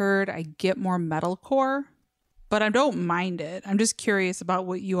record, I get more metalcore, but I don't mind it. I'm just curious about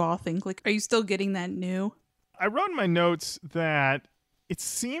what you all think. Like, are you still getting that new? I wrote in my notes that it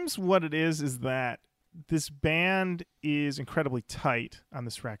seems what it is that this band is incredibly tight on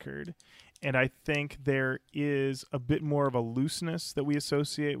this record. And I think there is a bit more of a looseness that we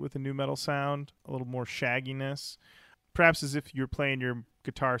associate with the new metal sound, a little more shagginess. Perhaps as if you're playing your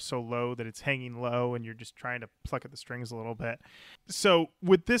guitar so low that it's hanging low and you're just trying to pluck at the strings a little bit. So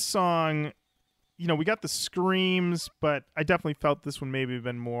with this song, you know, we got the screams, but I definitely felt this one maybe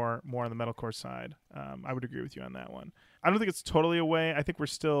been more on the metalcore side. I would agree with you on that one. I don't think it's totally away. I think we're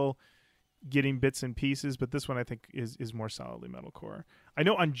still getting bits and pieces, but this one I think is more solidly metalcore. I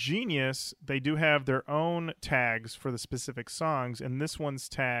know on Genius, they do have their own tags for the specific songs, and this one's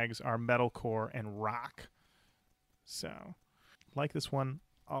tags are metalcore and rock. So, like this one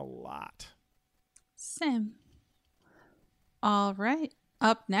a lot. Same. All right.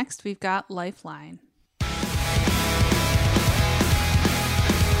 Up next, we've got Lifeline.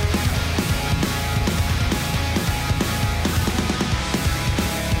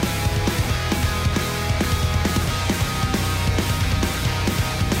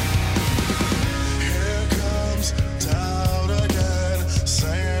 Here comes doubt again,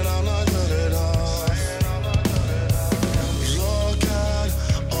 saying I'm not good at all. Look at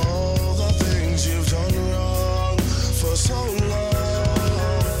all the things you've done wrong for so long.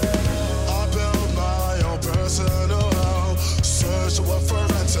 I built my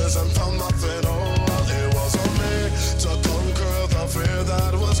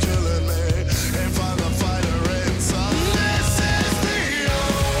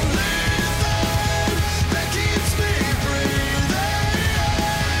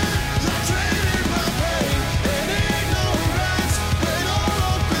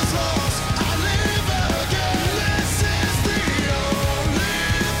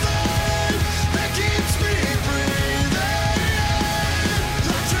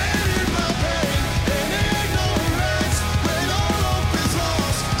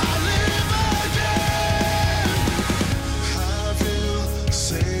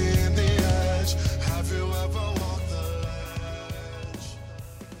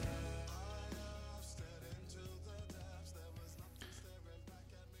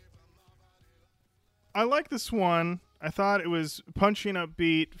I like this one. I thought it was punching up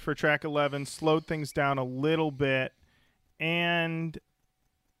beat for track 11, slowed things down a little bit. And,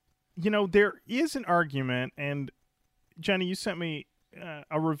 there is an argument, and Jenny, you sent me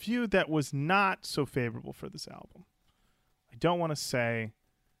a review that was not so favorable for this album. I don't want to say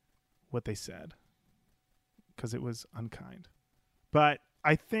what they said because it was unkind. But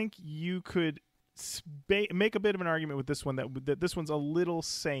I think you could make a bit of an argument with this one that this one's a little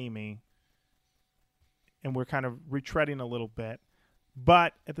samey, and we're kind of retreading a little bit.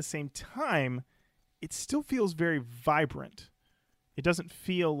 But at the same time, it still feels very vibrant. It doesn't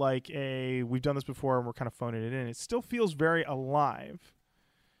feel like we've done this before and we're kind of phoning it in. It still feels very alive.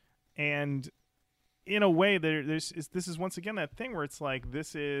 And in a way, this is once again that thing where it's like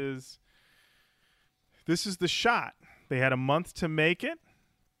this is the shot. They had a month to make it.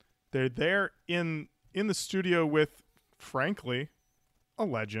 They're there in the studio with, frankly, a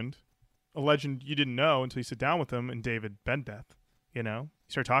legend you didn't know until you sit down with him, and David Bendeth. You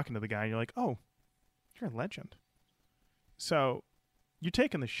start talking to the guy, and you're like, oh, you're a legend. So you're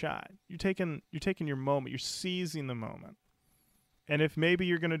taking the shot. You're taking your moment. You're seizing the moment. And if maybe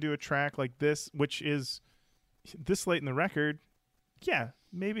you're going to do a track like this, which is this late in the record, yeah,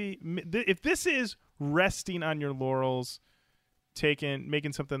 maybe if this is resting on your laurels,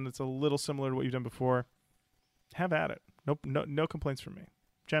 making something that's a little similar to what you've done before, have at it. No complaints from me.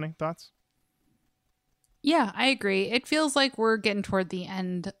 Jenny, thoughts? Yeah, I agree. It feels like we're getting toward the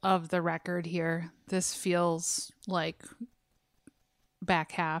end of the record here. This feels like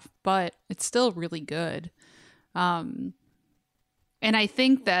back half, but it's still really good. And I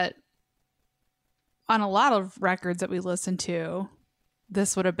think that on a lot of records that we listen to,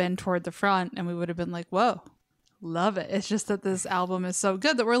 this would have been toward the front and we would have been like, whoa, love it. It's just that this album is so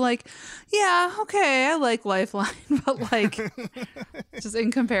good that we're like, yeah, okay, I like Lifeline, but like just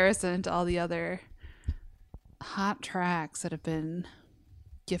in comparison to all the other hot tracks that have been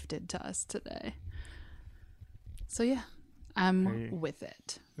gifted to us today. So yeah, I'm with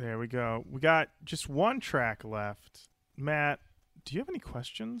it. There we go. We got just one track left. Matt, do you have any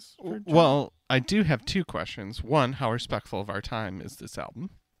questions? Well, I do have two questions. One, how respectful of our time is this album?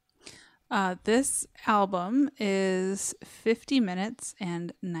 This album is 50 minutes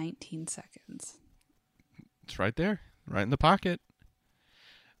and 19 seconds. It's right there, right in the pocket.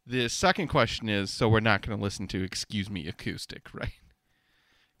 The second question is, so we're not going to listen to Excuse Me Acoustic, right?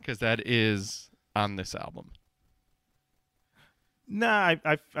 Because that is on this album. Nah,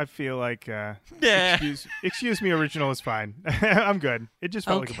 I feel like excuse Me original is fine. I'm good. It just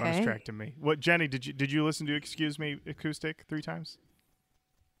felt like a bonus track to me. What, Jenny, did you listen to Excuse Me Acoustic 3 times?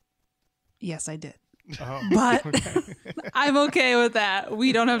 Yes, I did. Oh, but okay. I'm okay with that.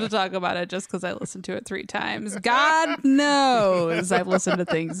 We don't have to talk about it just because I listened to it 3 times. God knows I've listened to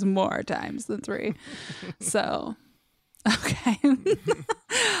things more times than 3. So, okay.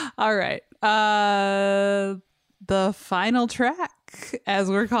 All right. The final track, as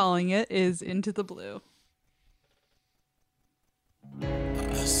we're calling it, is Into the Blue.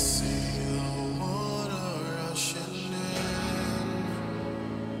 I see the water rushing in.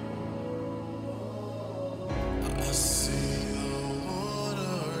 I see the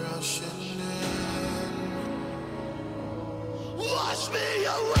water rushing in. Wash me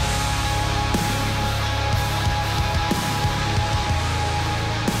away.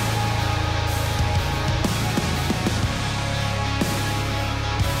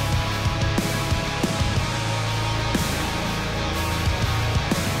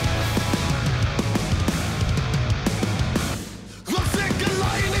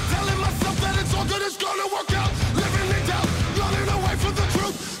 It's gonna work out, living in doubt, running away from the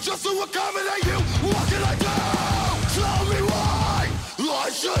truth, just to accommodate you. What can I do? Tell me why I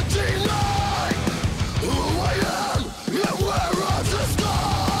should deny who I am and wear a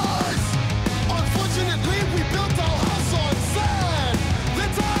disguise. Unfortunately, we built our house on sand. The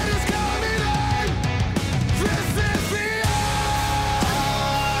tide is coming in. This is the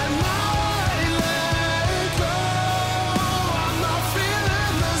end. My let go. I'm not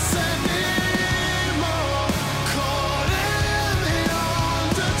feeling the same.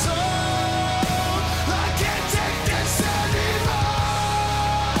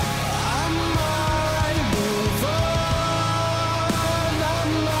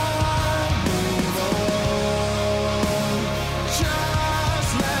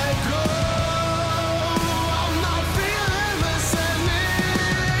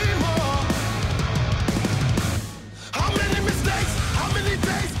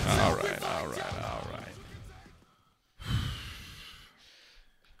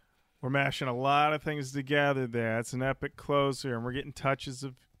 We're mashing a lot of things together there. That's an epic closer, and we're getting touches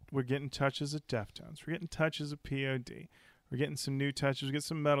of We're getting touches of Deftones. We're getting touches of POD. We're getting some new touches. We're getting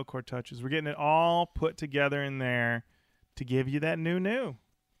some metalcore touches. We're getting it all put together in there to give you that new.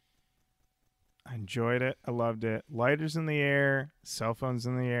 I enjoyed it. I loved it. Lighters in the air, cell phones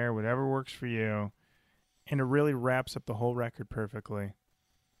in the air, whatever works for you. And it really wraps up the whole record perfectly.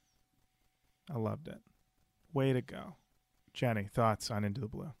 I loved it. Way to go. Jenny, thoughts on Into the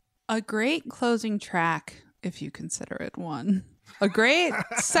Blue? A great closing track, if you consider it one. A great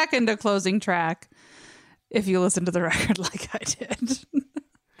second to closing track, if you listen to the record like I did.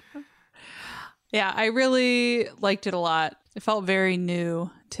 Yeah, I really liked it a lot. It felt very new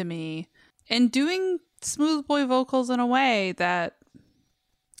to me. And doing smooth boy vocals in a way that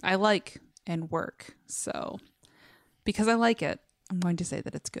I like and work. So, because I like it, I'm going to say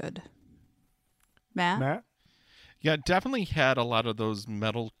that it's good. Matt? Yeah, it definitely had a lot of those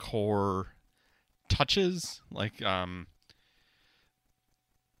metalcore touches. Like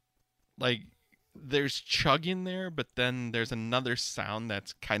there's chug in there, but then there's another sound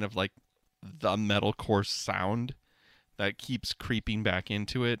that's kind of like the metalcore sound that keeps creeping back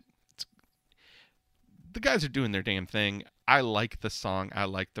into it. The guys are doing their damn thing. I like the song. I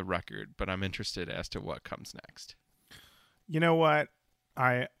like the record, but I'm interested as to what comes next. You know what?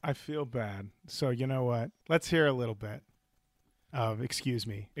 I feel bad. So you know what? Let's hear a little bit of Excuse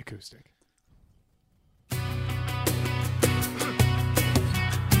Me acoustic.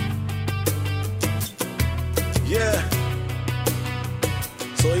 Yeah.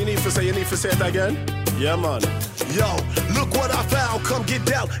 So you need to say it again? Yeah, man. Yo, look what I found, come get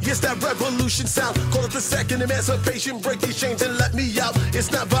down. Yes, that revolution sound. Call it the second emancipation. Break these chains and let me out.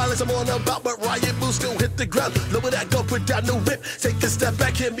 It's not violence I'm on about, but riot boots still hit the ground. Lower that gun, put down the whip. Take a step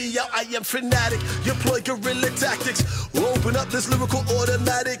back, hear me out. I am fanatic. You employ guerrilla tactics. Open up this lyrical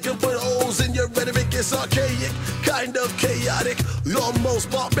automatic and put holes in your rhetoric. It's archaic, kind of chaotic,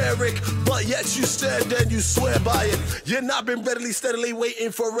 almost barbaric. But yet you stand and you swear by it. You're not been readily, steadily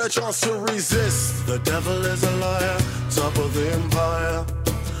waiting for a chance to resist. The devil is a liar. Top of the empire,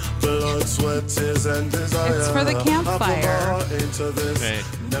 blood, sweat, tears, and desire. It's for the campfire. Into this. Hey,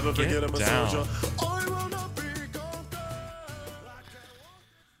 Never forget get I'm a down. soldier. I will not be gone.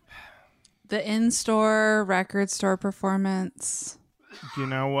 The in-store, record store performance. You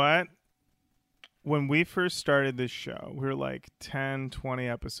know what? When we first started this show, we were like 10, 20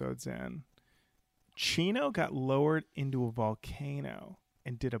 episodes in. Chino got lowered into a volcano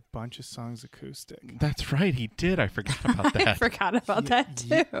and did a bunch of songs acoustic. That's right, he did. I forgot about that. I forgot about that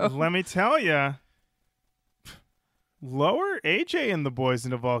too. Let me tell you, lower AJ and the boys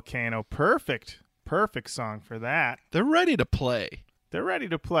in a volcano. Perfect song for that. They're ready to play. They're ready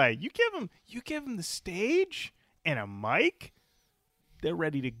to play. You give them the stage and a mic. They're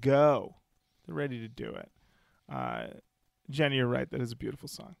ready to go. They're ready to do it. Jenny, you're right. That is a beautiful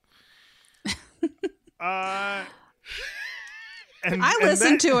song. I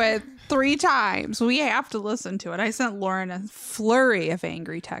listened to it 3 times. We have to listen to it. I sent Lauren a flurry of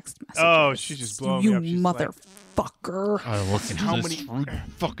angry text messages. Oh, she's just blowing me up. She's motherfucker. I listened to How this many- 3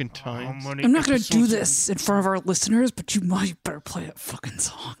 fucking times. I'm not going to do this in front of our listeners, but you better play that fucking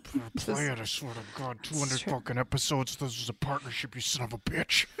song. Play it, I swear to God. 200 true. fucking episodes. This is a partnership, you son of a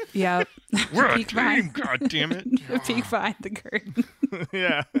bitch. Yep. We're a Peek team, behind- God damn it. Peek behind the curtain.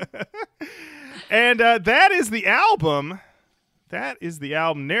 Yeah. And that is the album. That is the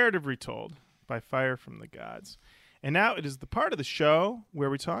album Narrative Retold by Fire from the Gods. And now it is the part of the show where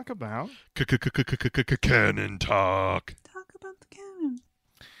we talk about... Canon talk. Talk about the canon.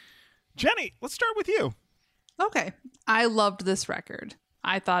 Jenny, let's start with you. Okay. I loved this record.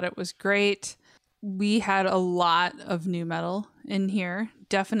 I thought it was great. We had a lot of new metal in here.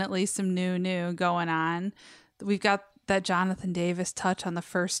 Definitely some new going on. We've got that Jonathan Davis touch on the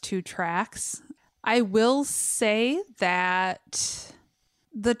first 2 tracks. I will say that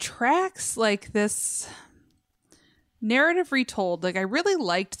the tracks like this Narrative Retold, like I really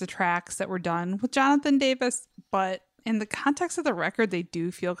liked the tracks that were done with Jonathan Davis, but in the context of the record, they do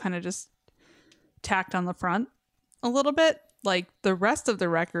feel kind of just tacked on the front a little bit. Like the rest of the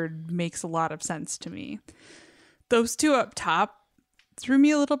record makes a lot of sense to me. Those 2 up top threw me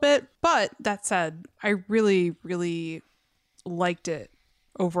a little bit, but that said, I really, really liked it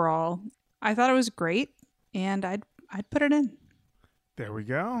overall. I thought it was great, and I'd put it in. There we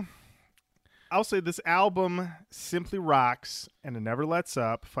go. I'll say this album simply rocks, and it never lets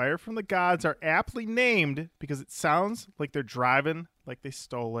up. Fire from the Gods are aptly named because it sounds like they're driving like they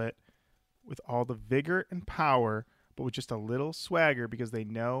stole it with all the vigor and power, but with just a little swagger because they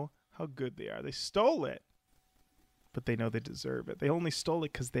know how good they are. They stole it, but they know they deserve it. They only stole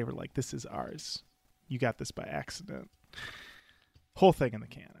it because they were like, this is ours. You got this by accident. Whole thing in the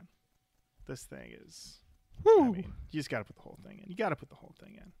canon. this thing is. Woo. I mean, you just got to put the whole thing in. You got to put the whole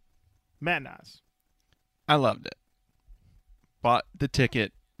thing in. Matt Nas. I loved it. Bought the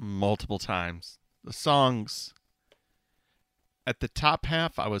ticket multiple times. The songs at the top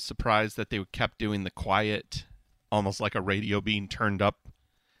half, I was surprised that they kept doing the quiet, almost like a radio being turned up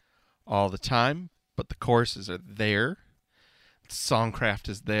all the time. But the choruses are there. The songcraft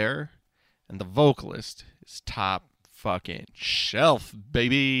is there. And the vocalist is top fucking shelf,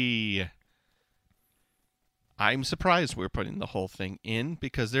 baby. I'm surprised we're putting the whole thing in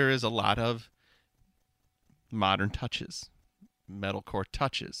because there is a lot of modern touches, metalcore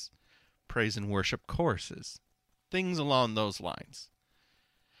touches, praise and worship choruses, things along those lines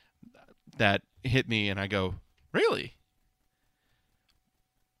that hit me and I go, really?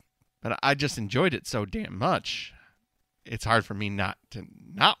 But I just enjoyed it so damn much. It's hard for me not to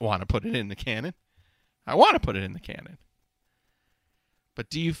not want to put it in the canon. I want to put it in the canon. But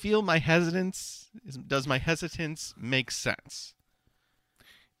do you feel my hesitance? Does my hesitance make sense?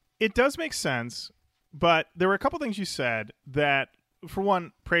 It does make sense, but there were a couple things you said that, for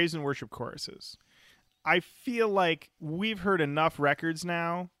one, praise and worship choruses. I feel like we've heard enough records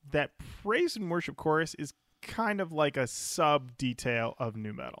now that praise and worship chorus is kind of like a sub-detail of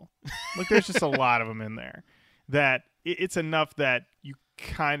nu metal. Like, there's just a lot of them in there that it's enough that you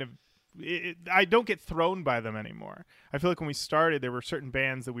kind of... I don't get thrown by them anymore. I feel like when we started, there were certain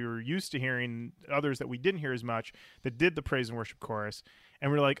bands that we were used to hearing, others that we didn't hear as much, that did the praise and worship chorus,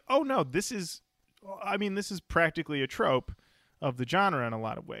 and we're like, oh no, this is practically a trope of the genre in a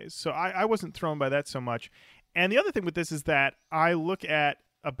lot of ways. So I wasn't thrown by that so much. And the other thing with this is that I look at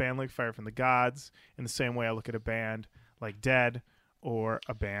a band like Fire from the Gods in the same way I look at a band like Dead or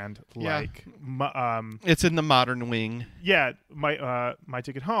a band like it's in the modern wing. Yeah, My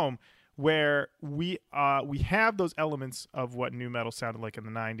Ticket Home, where we have those elements of what nu metal sounded like in the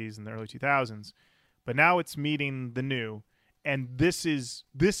 90s and the early 2000s, but now it's meeting the new, and this is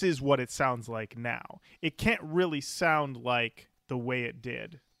what it sounds like now. It can't really sound like the way it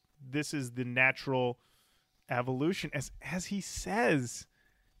did. This is the natural evolution, as he says,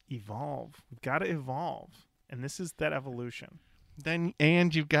 evolve. We've got to evolve, and this is that evolution. Then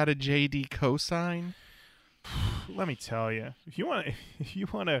and you've got a JD cosign. Let me tell you, if you want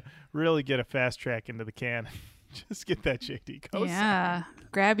to really get a fast track into the can, just get that JD cosign. Yeah,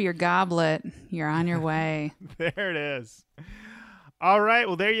 grab your goblet. You're on your way. There it is. All right,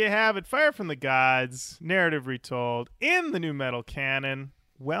 well, there you have it. Fire from the Gods, narrative retold in the nu metal canon.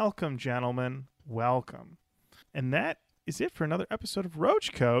 Welcome, gentlemen. Welcome. And that is it for another episode of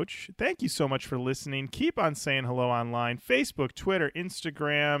Roach Coach. Thank you so much for listening. Keep on saying hello online. Facebook, Twitter,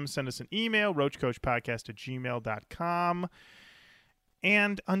 Instagram. Send us an email, roachcoachpodcast@gmail.com.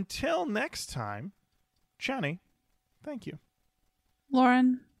 And until next time, Johnny, thank you.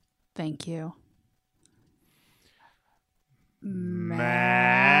 Lauren, thank you. Matt,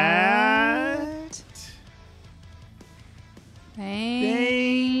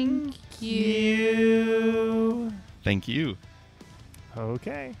 Thank you. Thank you.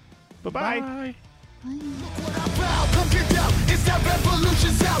 Okay. Bye-bye. Bye. Look what I found, come get down, it's that